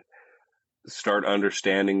and start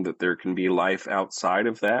understanding that there can be life outside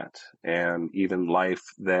of that, and even life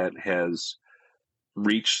that has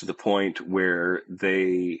reached the point where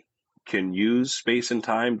they can use space and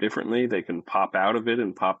time differently, they can pop out of it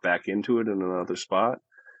and pop back into it in another spot.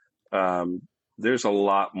 There's a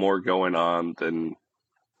lot more going on than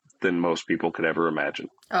most people could ever imagine.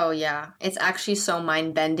 Oh, yeah. It's actually so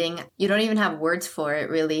mind-bending. You don't even have words for it,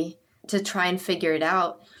 really, to try and figure it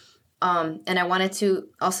out. And I wanted to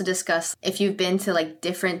also discuss if you've been to like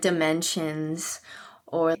different dimensions,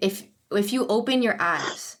 or if you open your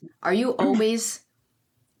eyes, are you always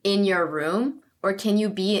in your room, or can you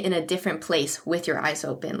be in a different place with your eyes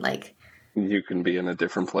open? Like, you can be in a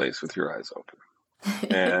different place with your eyes open.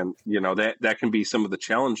 And, that can be some of the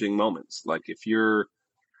challenging moments. Like if you're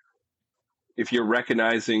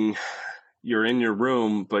recognizing you're in your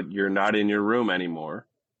room, but you're not in your room anymore,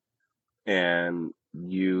 and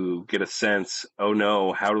you get a sense, oh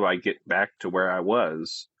no, how do I get back to where I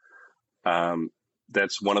was?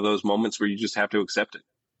 That's one of those moments where you just have to accept it.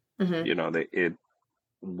 Mm-hmm.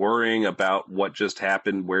 Worrying about what just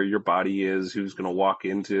happened, where your body is, who's going to walk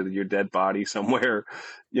into your dead body somewhere,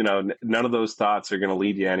 none of those thoughts are going to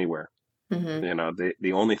lead you anywhere. Mm-hmm.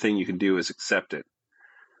 The only thing you can do is accept it.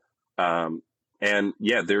 And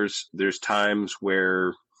yeah, there's times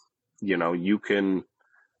where, you can,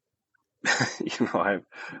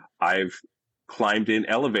 I've climbed in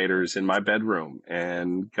elevators in my bedroom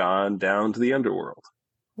and gone down to the underworld.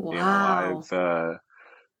 Wow.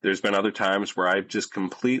 There's been other times where I've just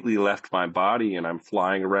completely left my body and I'm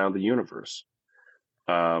flying around the universe.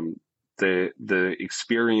 The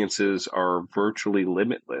experiences are virtually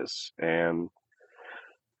limitless. And,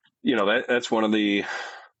 that's one of the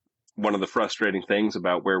frustrating things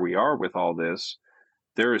about where we are with all this.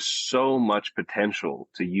 There is so much potential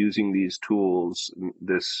to using these tools,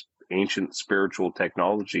 this ancient spiritual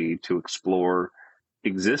technology, to explore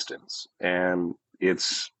existence. And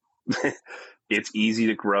it's it's easy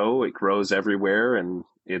to grow. It grows everywhere, and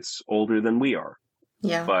it's older than we are.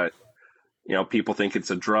 Yeah. But people think it's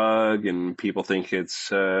a drug, and people think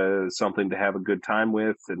it's something to have a good time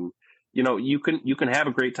with. And you can have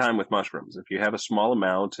a great time with mushrooms if you have a small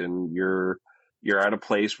amount and you're at a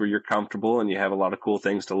place where you're comfortable and you have a lot of cool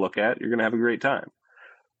things to look at. You're going to have a great time.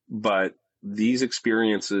 But these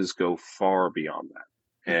experiences go far beyond that.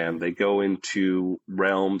 and they go into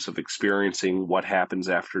realms of experiencing what happens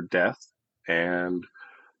after death and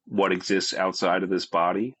what exists outside of this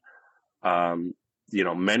body.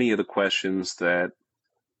 Many of the questions that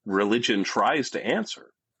religion tries to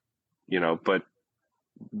answer, but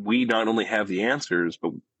we not only have the answers,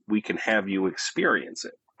 but we can have you experience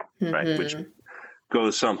it, right? Which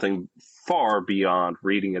goes something far beyond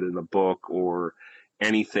reading it in a book or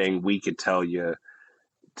anything we could tell you.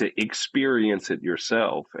 To experience it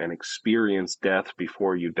yourself and experience death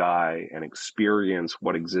before you die and experience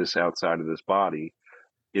what exists outside of this body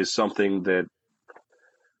is something that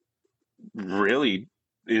really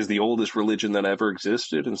is the oldest religion that ever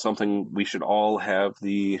existed, and something we should all have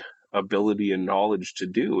the ability and knowledge to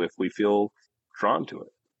do if we feel drawn to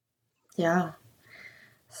it. Yeah.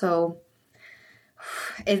 So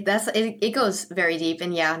it goes very deep,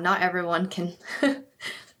 and yeah, not everyone can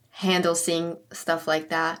handle seeing stuff like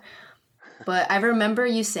that. But I remember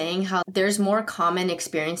you saying how there's more common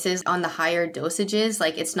experiences on the higher dosages.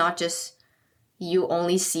 Like, it's not just you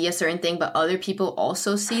only see a certain thing, but other people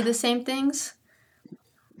also see the same things.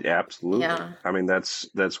 Yeah, absolutely. Yeah. I mean,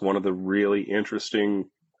 that's one of the really interesting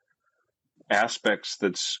aspects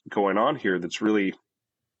that's going on here that's really,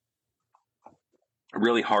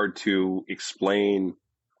 really hard to explain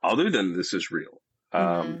other than this is real.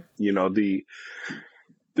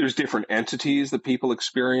 There's different entities that people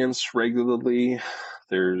experience regularly.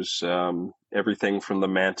 There's everything from the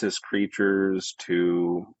mantis creatures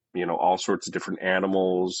to, all sorts of different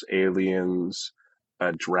animals, aliens,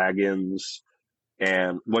 dragons.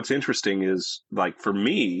 And what's interesting is, like, for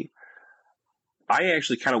me, I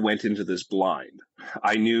actually kind of went into this blind.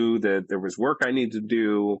 I knew that there was work I needed to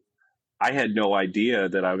do. I had no idea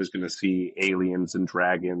that I was going to see aliens and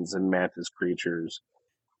dragons and mantis creatures.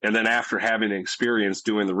 And then after having an experience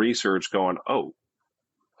doing the research, going, oh,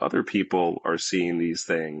 other people are seeing these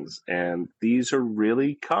things, and these are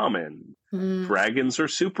really common. Dragons are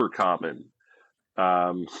super common.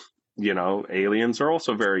 Aliens are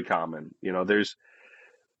also very common. There's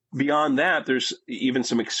beyond that, there's even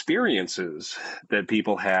some experiences that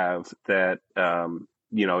people have that,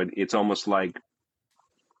 it's almost like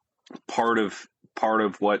part of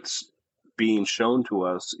what's being shown to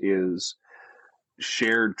us is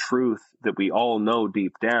shared truth that we all know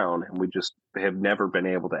deep down, and we just have never been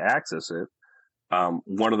able to access it.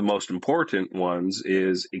 One of the most important ones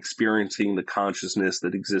is experiencing the consciousness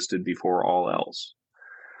that existed before all else.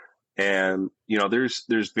 And,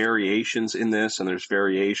 there's variations in this, and there's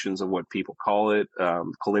variations of what people call it.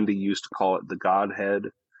 Kalinda used to call it the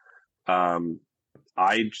Godhead.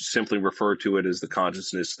 I simply refer to it as the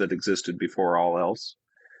consciousness that existed before all else.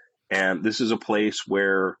 And this is a place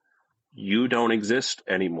where you don't exist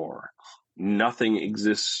anymore. Nothing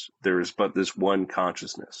exists. There's but this one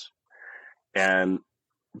consciousness. And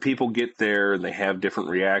people get there and they have different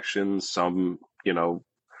reactions. Some,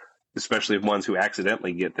 especially ones who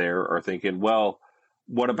accidentally get there, are thinking, well,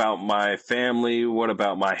 what about my family? What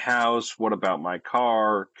about my house? What about my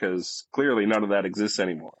car? Because clearly none of that exists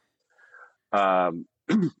anymore.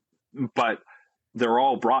 But they're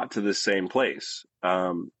all brought to the same place.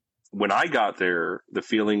 When I got there, the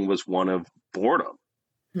feeling was one of boredom.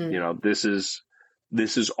 This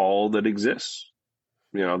is all that exists.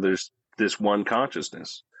 There's this one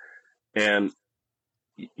consciousness. And,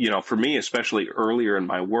 for me, especially earlier in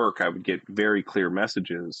my work, I would get very clear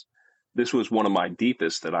messages. This was one of my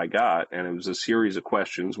deepest that I got, and it was a series of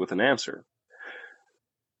questions with an answer.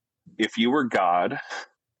 If you were God,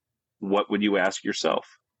 what would you ask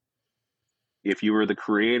yourself? If you were the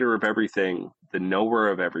creator of everything, the knower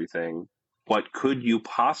of everything, what could you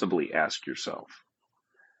possibly ask yourself?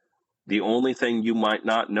 The only thing you might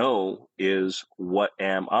not know is, what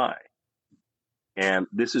am I? And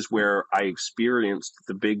this is where I experienced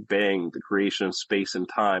the Big Bang, the creation of space and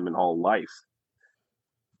time and all life.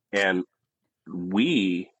 And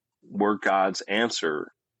we were God's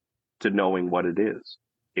answer to knowing what it is.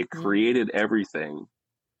 It created everything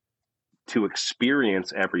to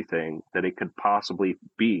experience everything that it could possibly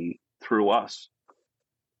be through us.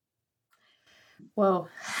 Whoa.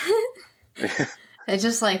 It's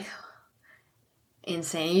just like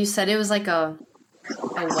insane. You said it was like a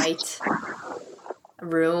white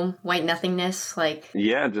room, white nothingness, like...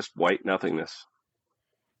 Yeah, just white nothingness.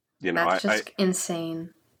 That's just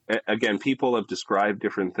insane. Again, people have described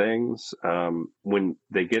different things. When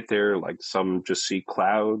they get there, like, some just see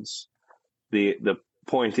clouds. The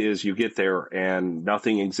point is, you get there and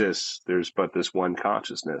nothing exists. There's but this one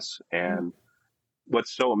consciousness. And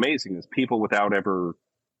what's so amazing is people, without ever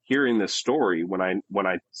hearing this story, when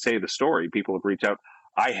I say the story, people have reached out,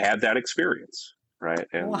 I had that experience, right?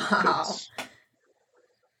 And wow.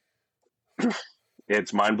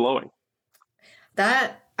 it's mind-blowing.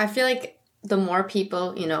 That, I feel like the more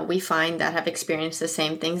people, we find that have experienced the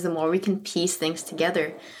same things, the more we can piece things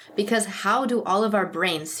together. Because how do all of our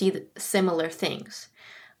brains see similar things?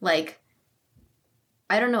 Like,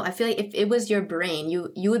 I don't know. I feel like if it was your brain,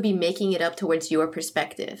 you would be making it up towards your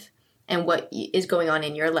perspective and what is going on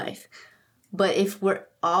in your life. But if we're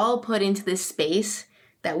all put into this space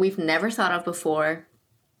that we've never thought of before,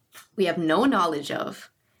 we have no knowledge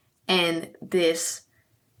of, and this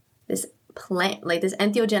plant, like this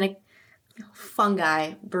entheogenic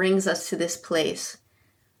fungi brings us to this place,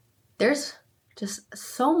 there's just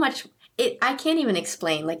so much. I can't even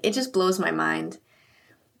explain. Like, it just blows my mind.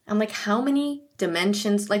 I'm like, how many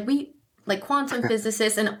dimensions? Like quantum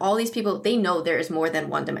physicists and all these people, they know there is more than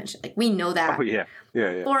one dimension. Like, we know that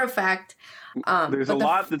for a fact. There's a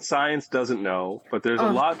lot that science doesn't know, but there's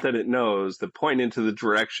a lot that it knows that point into the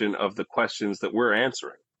direction of the questions that we're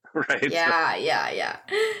answering, right? Yeah.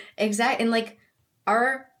 Exactly. And like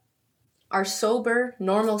our sober,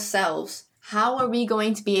 normal selves, how are we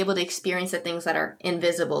going to be able to experience the things that are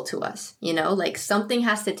invisible to us? Like, something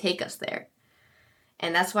has to take us there.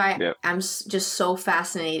 And that's why I'm just so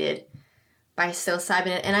fascinated by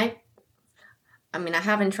psilocybin. And I mean, I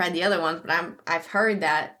haven't tried the other ones, but I've heard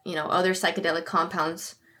that, other psychedelic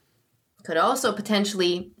compounds could also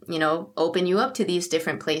potentially, open you up to these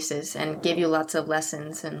different places and give you lots of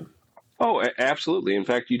lessons. And absolutely. In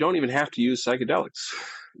fact, you don't even have to use psychedelics.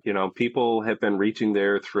 People have been reaching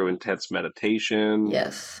there through intense meditation,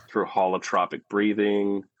 yes, through holotropic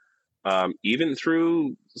breathing, even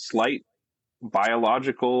through slight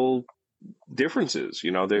biological differences.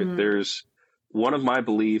 There's one of my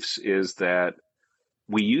beliefs is that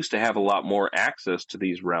we used to have a lot more access to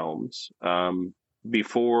these realms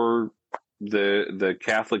before the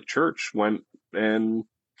Catholic Church went and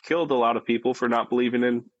killed a lot of people for not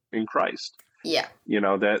believing in Christ. Yeah.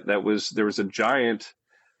 There was a giant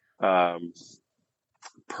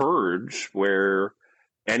purge where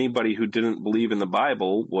anybody who didn't believe in the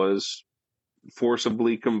Bible was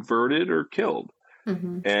forcibly converted or killed.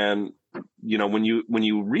 Mm-hmm. And when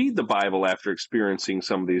you read the Bible after experiencing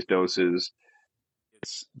some of these doses,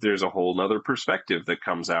 there's a whole nother perspective that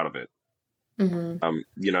comes out of it. Mm-hmm.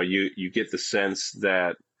 You get the sense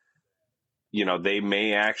that they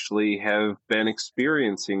may actually have been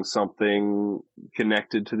experiencing something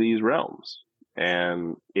connected to these realms,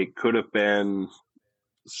 and it could have been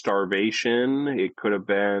starvation, it could have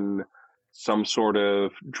been some sort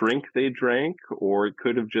of drink they drank, or it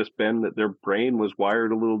could have just been that their brain was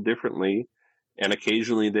wired a little differently, and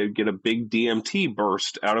occasionally they'd get a big DMT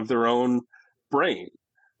burst out of their own brain.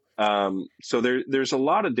 So there's a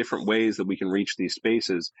lot of different ways that we can reach these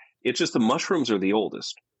spaces. It's just the mushrooms are the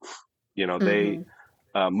oldest.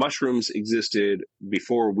 Mushrooms existed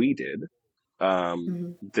before we did.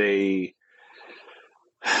 They,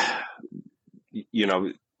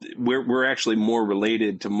 we're actually more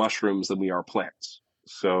related to mushrooms than we are plants.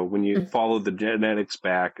 So when you follow the genetics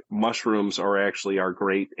back, mushrooms are actually our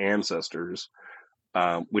great ancestors,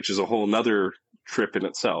 which is a whole nother trip in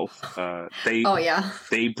itself.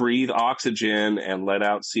 They breathe oxygen and let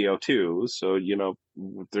out CO2. So,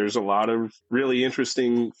 there's a lot of really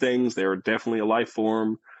interesting things. They're definitely a life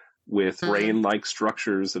form with brain-like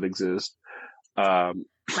structures that exist.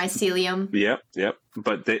 Mycelium. Yep.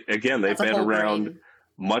 But they've been around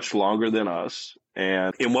much longer than us.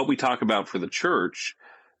 And in what we talk about for the church,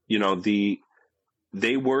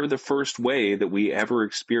 they were the first way that we ever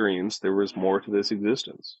experienced there was more to this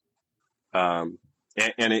existence. And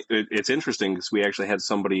it's interesting because we actually had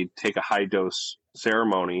somebody take a high dose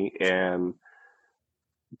ceremony and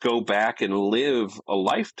go back and live a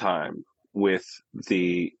lifetime with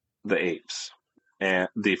the apes, and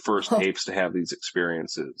the first apes to have these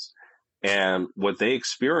experiences. And what they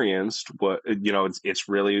experienced, it's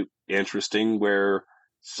really interesting where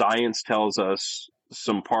science tells us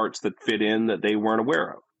some parts that fit in that they weren't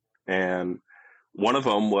aware of. And one of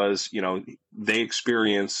them was, they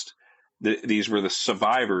experienced these were the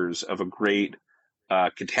survivors of a great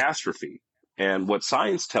catastrophe. And what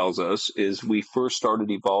science tells us is we first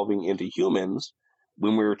started evolving into humans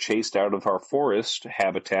when we were chased out of our forest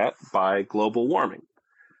habitat by global warming.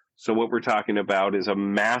 So what we're talking about is a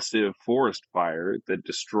massive forest fire that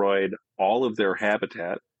destroyed all of their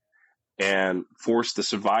habitat and forced the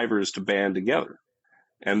survivors to band together.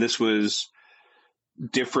 And this was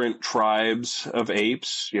different tribes of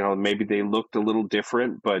apes. Maybe they looked a little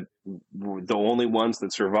different, but the only ones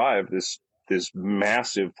that survived this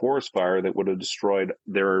massive forest fire that would have destroyed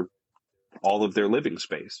all of their living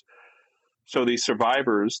space. So these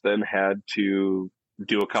survivors then had to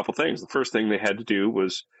do a couple things. The first thing they had to do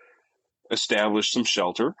was established some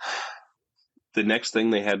shelter. The next thing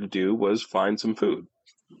they had to do was find some food.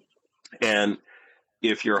 And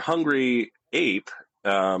if you're a hungry ape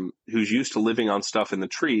who's used to living on stuff in the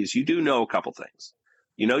trees, you do know a couple things.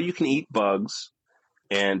 You know you can eat bugs,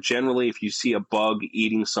 and generally if you see a bug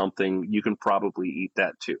eating something, you can probably eat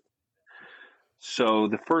that too. So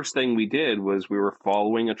the first thing we did was we were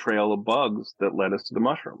following a trail of bugs that led us to the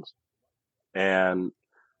mushrooms. And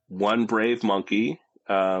one brave monkey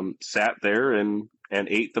sat there and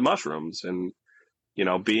ate the mushrooms. And, you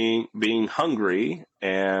know, being hungry,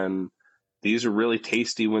 and these are really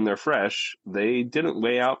tasty when they're fresh, they didn't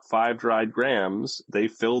weigh out 5 dried grams. They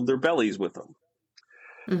filled their bellies with them.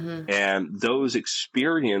 Mm-hmm. And those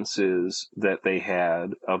experiences that they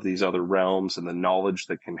had of these other realms and the knowledge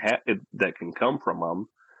that can come from them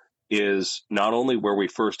is not only where we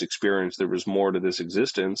first experienced there was more to this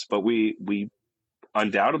existence, but we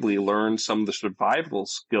undoubtedly learned some of the survival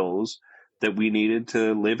skills that we needed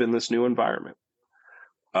to live in this new environment.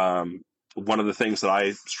 One of the things that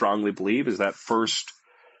I strongly believe is that first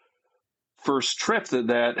trip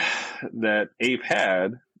that ape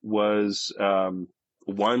had was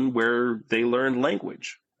one where they learned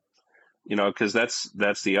language, you know, because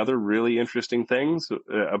that's the other really interesting things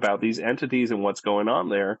about these entities and what's going on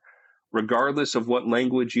there. Regardless of what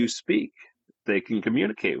language you speak, they can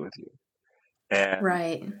communicate with you. And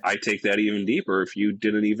right. I take that even deeper. If you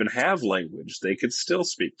didn't even have language, they could still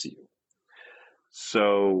speak to you.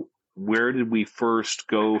 So where did we first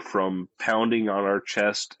go from pounding on our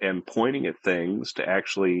chest and pointing at things to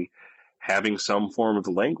actually having some form of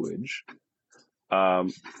language?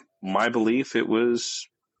 My belief, it was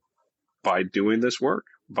by doing this work,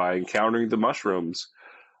 by encountering the mushrooms.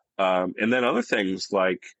 And then other things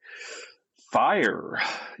like fire,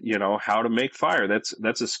 you know, how to make fire.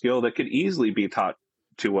 That's a skill that could easily be taught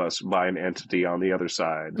to us by an entity on the other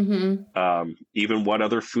side. Mm-hmm. Even what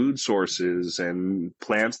other food sources and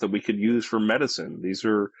plants that we could use for medicine. These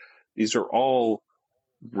are all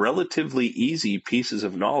relatively easy pieces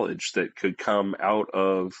of knowledge that could come out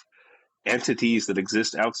of entities that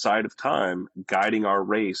exist outside of time, guiding our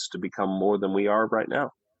race to become more than we are right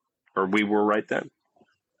now, or we were right then.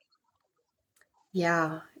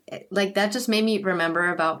 Yeah. Like that just made me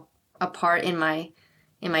remember about a part in my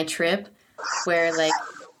trip where like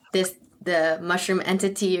the mushroom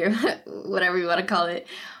entity or whatever you want to call it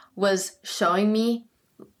was showing me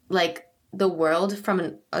like the world from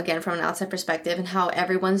an outside perspective, and how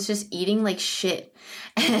everyone's just eating like shit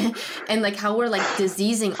and like how we're like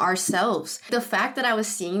diseasing ourselves. The fact that I was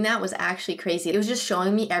seeing that was actually crazy. It was just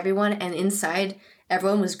showing me everyone, and inside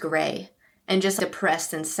everyone was gray and just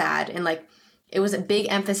depressed and sad, and like it was a big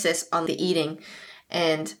emphasis on the eating.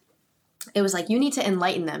 And it was like, you need to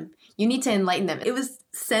enlighten them. You need to enlighten them. It was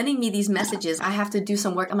sending me these messages. I have to do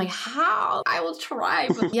some work. I'm like, how? I will try.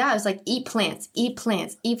 But yeah, it was like, eat plants, eat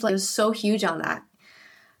plants, eat plants. It was so huge on that.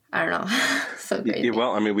 I don't know. So crazy. Yeah,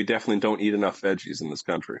 well, I mean, we definitely don't eat enough veggies in this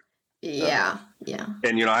country. Yeah.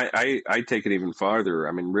 And, you know, I take it even farther.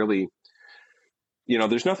 I mean, really, you know,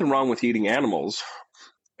 there's nothing wrong with eating animals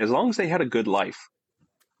as long as they had a good life.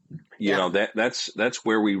 You know, that's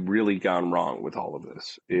where we really gone wrong with all of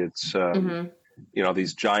this. It's, you know,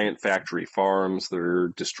 these giant factory farms that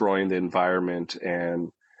are destroying the environment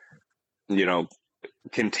and, you know,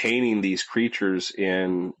 containing these creatures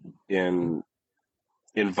in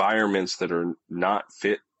environments that are not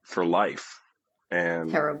fit for life. And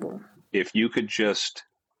terrible. If you could just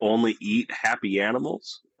only eat happy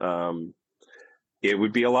animals, it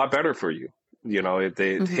would be a lot better for you. You know,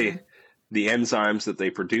 the enzymes that they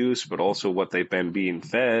produce, but also what they've been being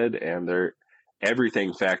fed, and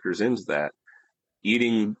everything factors into that.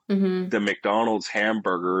 Eating the McDonald's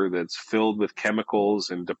hamburger that's filled with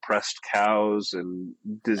chemicals and depressed cows and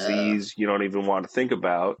disease you don't even want to think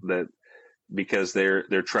about, that because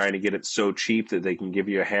they're trying to get it so cheap that they can give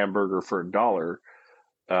you a hamburger for $1.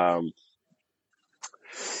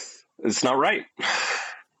 It's not right.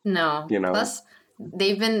 No. You know? Plus,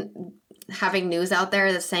 they've been having news out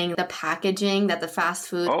there that's saying the packaging that the fast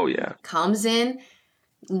food comes in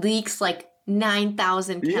leaks like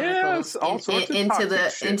 9,000 chemicals into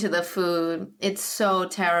the food. It's so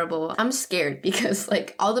terrible. I'm scared because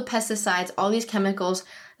like all the pesticides, all these chemicals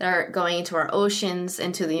that are going into our oceans,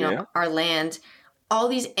 into the our land, all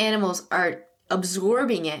these animals are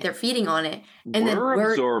absorbing it. They're feeding on it, and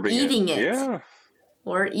we're eating it. Yeah.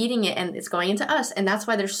 We're eating it, and it's going into us, and that's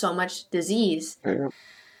why there's so much disease. Yeah.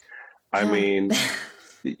 I mean,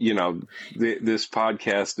 you know, this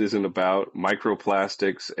podcast isn't about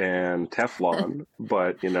microplastics and Teflon,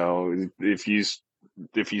 but, you know, if you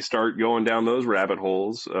if you start going down those rabbit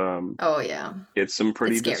holes, Oh yeah, it's some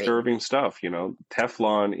pretty it's scary. disturbing stuff.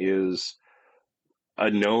 Teflon is a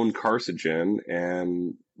known carcinogen,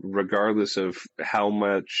 and regardless of how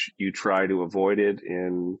much you try to avoid it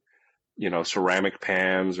in ceramic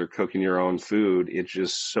pans or cooking your own food, it's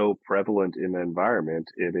just so prevalent in the environment.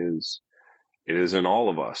 It is in all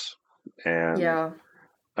of us, and Yeah.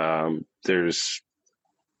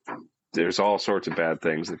 there's all sorts of bad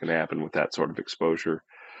things that can happen with that sort of exposure.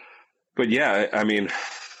 But yeah, I mean,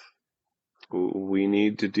 we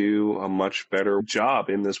need to do a much better job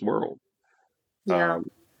in this world. Yeah.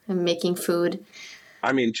 And making food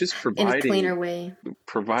I mean, just in a cleaner way.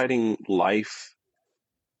 providing life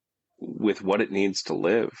with what it needs to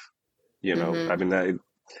live. I mean,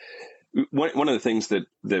 one of the things that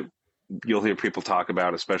you'll hear people talk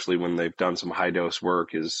about, especially when they've done some high dose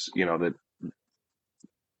work, is that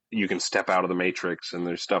you can step out of the matrix, and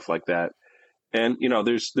there's stuff like that. And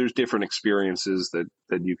there's different experiences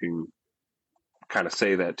that you can kind of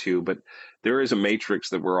say that to, but there is a matrix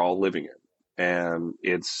that we're all living in, and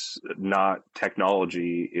it's not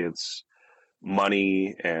technology, it's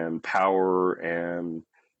money and power and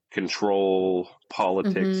control,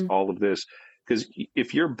 politics, all of this. Because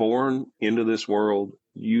if you're born into this world,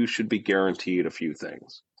 you should be guaranteed a few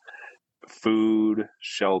things: food,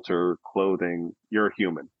 shelter, clothing. You're a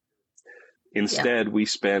human. Instead, we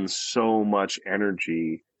spend so much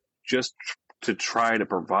energy just to try to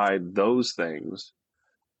provide those things,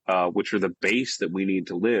 which are the base that we need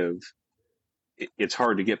to live. It's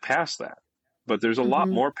hard to get past that. But there's a lot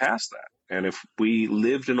more past that. And if we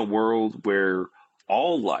lived in a world where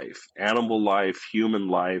all life, animal life, human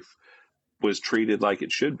life, was treated like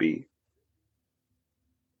it should be,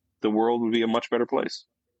 the world would be a much better place.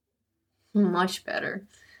 Much better.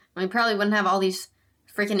 We probably wouldn't have all these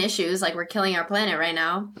freaking issues like we're killing our planet right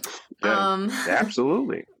now. Yeah,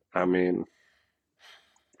 absolutely. I mean,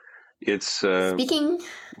 it's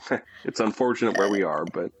it's unfortunate where we are,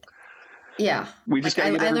 but yeah, we just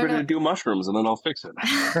gotta get everybody to do mushrooms, and then I'll fix it.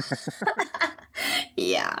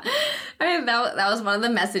 Yeah, I mean that was one of the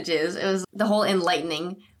messages. It was the whole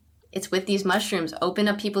enlightening. It's with these mushrooms, open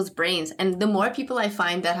up people's brains, and the more people I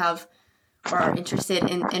find that have or are interested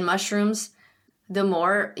in mushrooms, the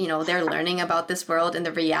more they're learning about this world and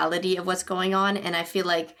the reality of what's going on. And I feel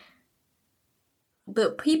like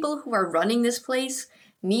the people who are running this place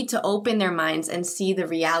need to open their minds and see the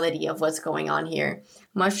reality of what's going on here.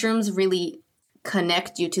 Mushrooms really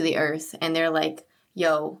connect you to the earth, and they're like,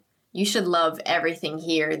 yo, you should love everything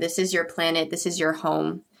here. This is your planet. This is your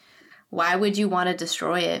home. Why would you want to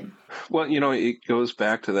destroy it? Well, it goes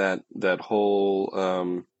back to that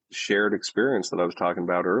whole shared experience that I was talking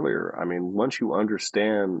about earlier. I mean, once you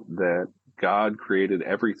understand that God created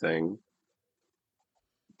everything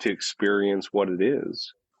to experience what it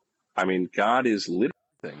is, I mean, God is literally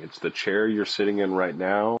everything. It's the chair you're sitting in right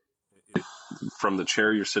now. From the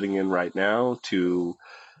chair you're sitting in right now to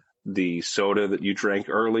the soda that you drank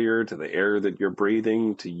earlier, to the air that you're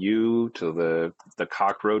breathing, to you, to the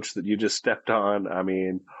cockroach that you just stepped on. I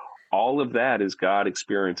mean, all of that is God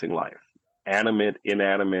experiencing life. Animate,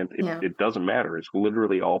 inanimate, it doesn't matter. It's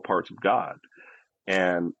literally all parts of God.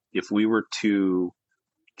 And if we were to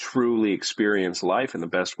truly experience life in the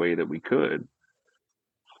best way that we could,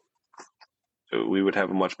 we would have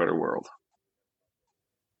a much better world.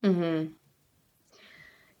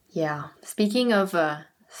 Yeah. Speaking of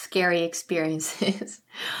scary experiences,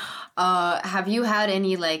 have you had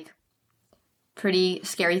any pretty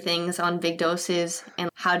scary things on big doses, and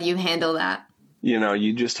how do you handle that?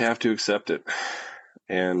 You just have to accept it.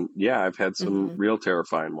 And yeah, I've had some real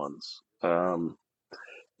terrifying ones. One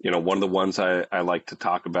of the ones I like to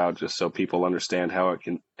talk about, just so people understand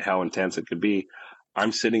how intense it could be.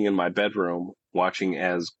 I'm sitting in my bedroom watching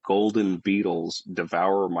as golden beetles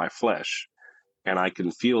devour my flesh, and I can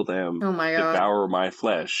feel them devour my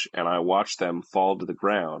flesh, and I watch them fall to the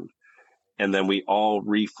ground, and then we all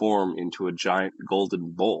reform into a giant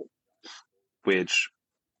golden bowl, which,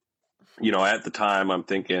 at the time I'm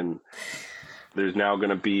thinking there's now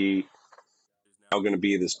going to be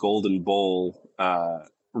this golden bowl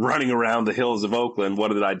running around the hills of Oakland.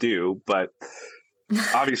 What did I do? But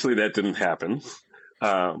obviously that didn't happen.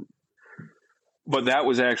 But that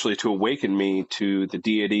was actually to awaken me to the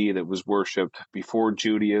deity that was worshipped before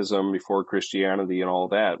Judaism, before Christianity and all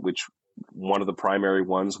that, which one of the primary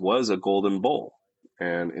ones was a golden bowl.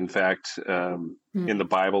 And in fact, in the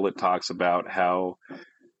Bible, it talks about how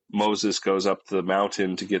Moses goes up the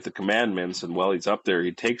mountain to get the commandments, and while he's up there,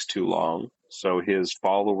 he takes too long. So his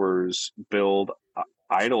followers build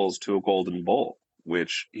idols to a golden bowl,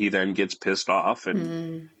 which he then gets pissed off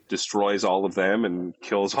and destroys all of them and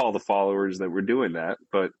kills all the followers that were doing that.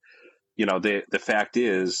 But, the fact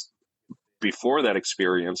is, before that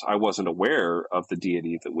experience, I wasn't aware of the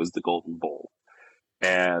deity that was the golden bull.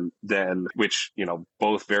 And then, which,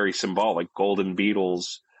 both very symbolic, golden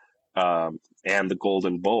beetles and the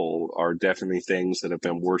golden bull are definitely things that have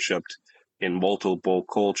been worshipped in multiple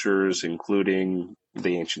cultures, including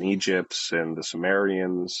the ancient Egypts and the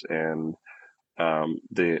Sumerians and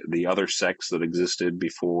the other sects that existed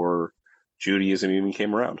before Judaism even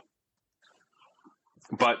came around.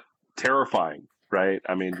 But terrifying, right?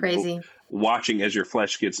 I mean, Crazy. feeling as your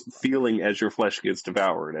flesh gets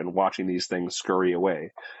devoured and watching these things scurry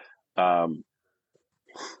away.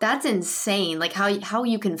 That's insane. Like how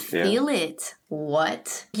you can feel it.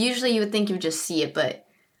 What? Usually you would think you would just see it, but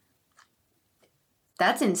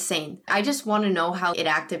that's insane. I just want to know how it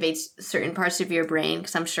activates certain parts of your brain,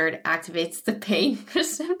 because I'm sure it activates the pain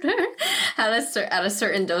receptor at a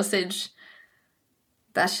certain dosage.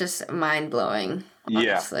 That's just mind-blowing.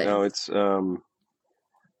 Honestly. Yeah, no, it's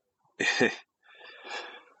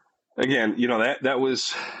again, that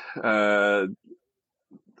was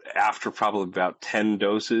after probably about 10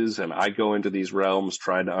 doses, and I go into these realms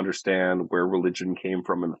trying to understand where religion came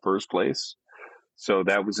from in the first place. So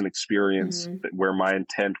that was an experience where my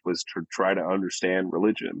intent was to try to understand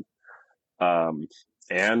religion.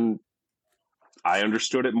 And I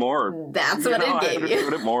understood it more. That's what it gave you. I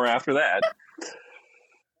understood it more after that.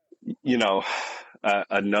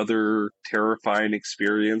 Another terrifying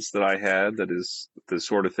experience that I had, that is the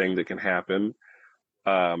sort of thing that can happen.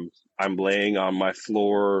 I'm laying on my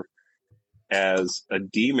floor as a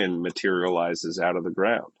demon materializes out of the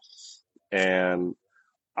ground. And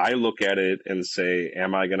I look at it and say,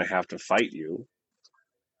 am I going to have to fight you?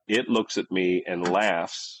 It looks at me and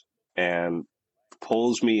laughs and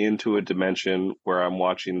pulls me into a dimension where I'm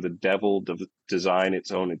watching the devil design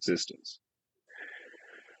its own existence.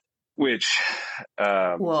 Which,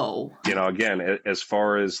 whoa, again, as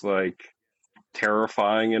far as like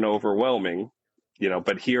terrifying and overwhelming,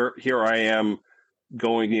 but here I am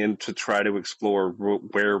going in to try to explore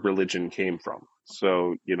where religion came from.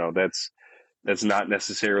 So, that's not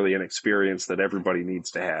necessarily an experience that everybody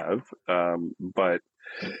needs to have. But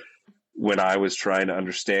when I was trying to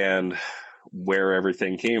understand where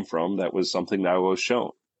everything came from, that was something that I was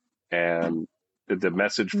shown. And the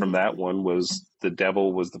message from that one was the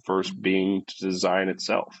devil was the first being to design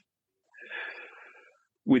itself,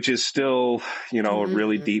 which is still, a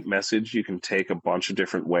really deep message. You can take a bunch of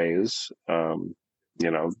different ways.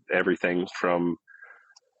 Everything from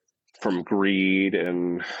greed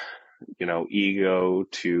and, ego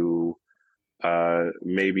to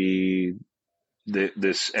maybe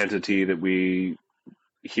this entity that we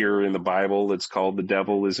hear in the Bible that's called the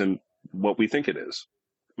devil isn't what we think it is.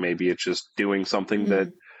 Maybe it's just doing something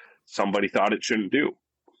that somebody thought it shouldn't do.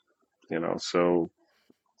 So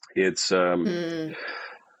it's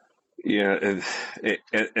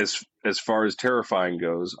as far as terrifying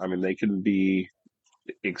goes, I mean, they can be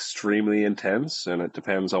extremely intense, and it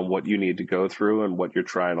depends on what you need to go through and what you're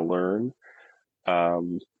trying to learn,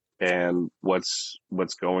 and what's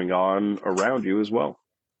going on around you as well.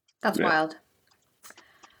 That's wild.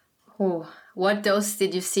 Oh, what dose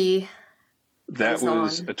did you see? That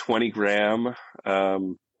was a 20 gram,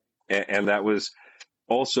 and that was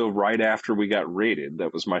also right after we got raided.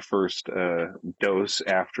 That was my first dose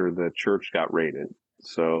after the church got raided.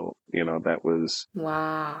 So, that was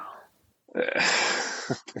wow,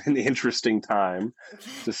 an interesting time,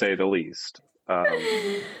 to say the least.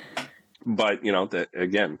 But,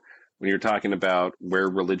 again, when you're talking about where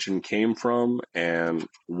religion came from and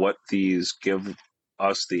what these give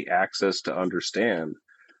us the access to understand,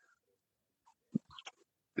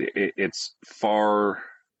 it's far,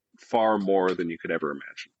 far more than you could ever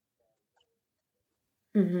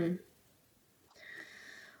imagine.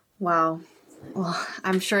 Wow. Well,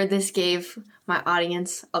 I'm sure this gave my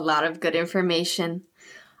audience a lot of good information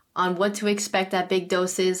on what to expect at big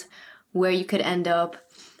doses, where you could end up.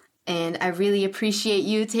 And I really appreciate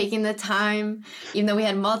you taking the time, even though we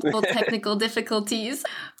had multiple technical difficulties.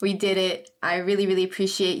 We did it. I really, really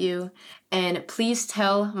appreciate you. And please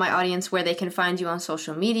tell my audience where they can find you on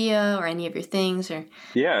social media or any of your things, or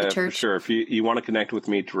the church. For sure. If you want to connect with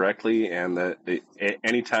me directly, and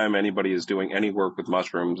anytime anybody is doing any work with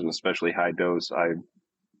mushrooms, and especially high dose, I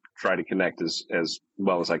try to connect as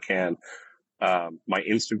well as I can. My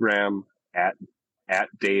Instagram at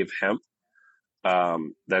Dave Hemp.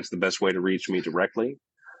 That's the best way to reach me directly.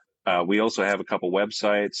 We also have a couple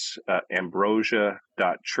websites.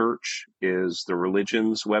 Ambrosia.church is the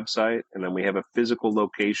religion's website. And then we have a physical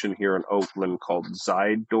location here in Oakland called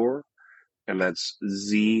Zide Door. and that's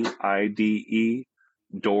ZIDE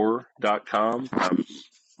door.com.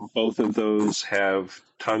 Both of those have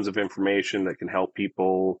tons of information that can help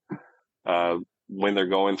people when they're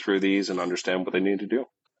going through these and understand what they need to do.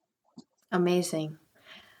 Amazing.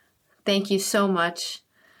 Thank you so much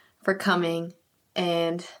for coming,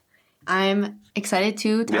 and I'm excited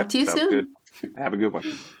to talk to you soon. Good. Have a good one.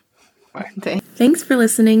 Bye. Thanks for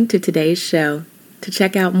listening to today's show. To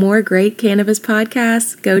check out more great cannabis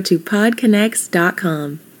podcasts, go to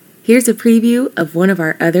podconnects.com. Here's a preview of one of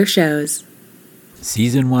our other shows.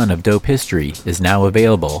 Season 1 of Dope History is now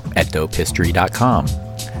available at dopehistory.com.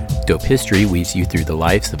 Dope History weaves you through the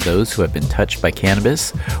lives of those who have been touched by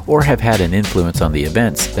cannabis or have had an influence on the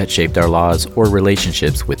events that shaped our laws or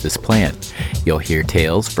relationships with this plant. You'll hear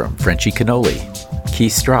tales from Frenchie Cannoli,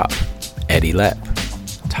 Keith Strop, Eddie Lepp,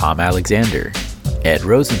 Tom Alexander, Ed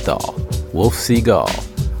Rosenthal, Wolf Seagal,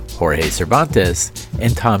 Jorge Cervantes,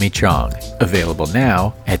 and Tommy Chong. Available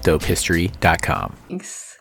now at dopehistory.com. Thanks.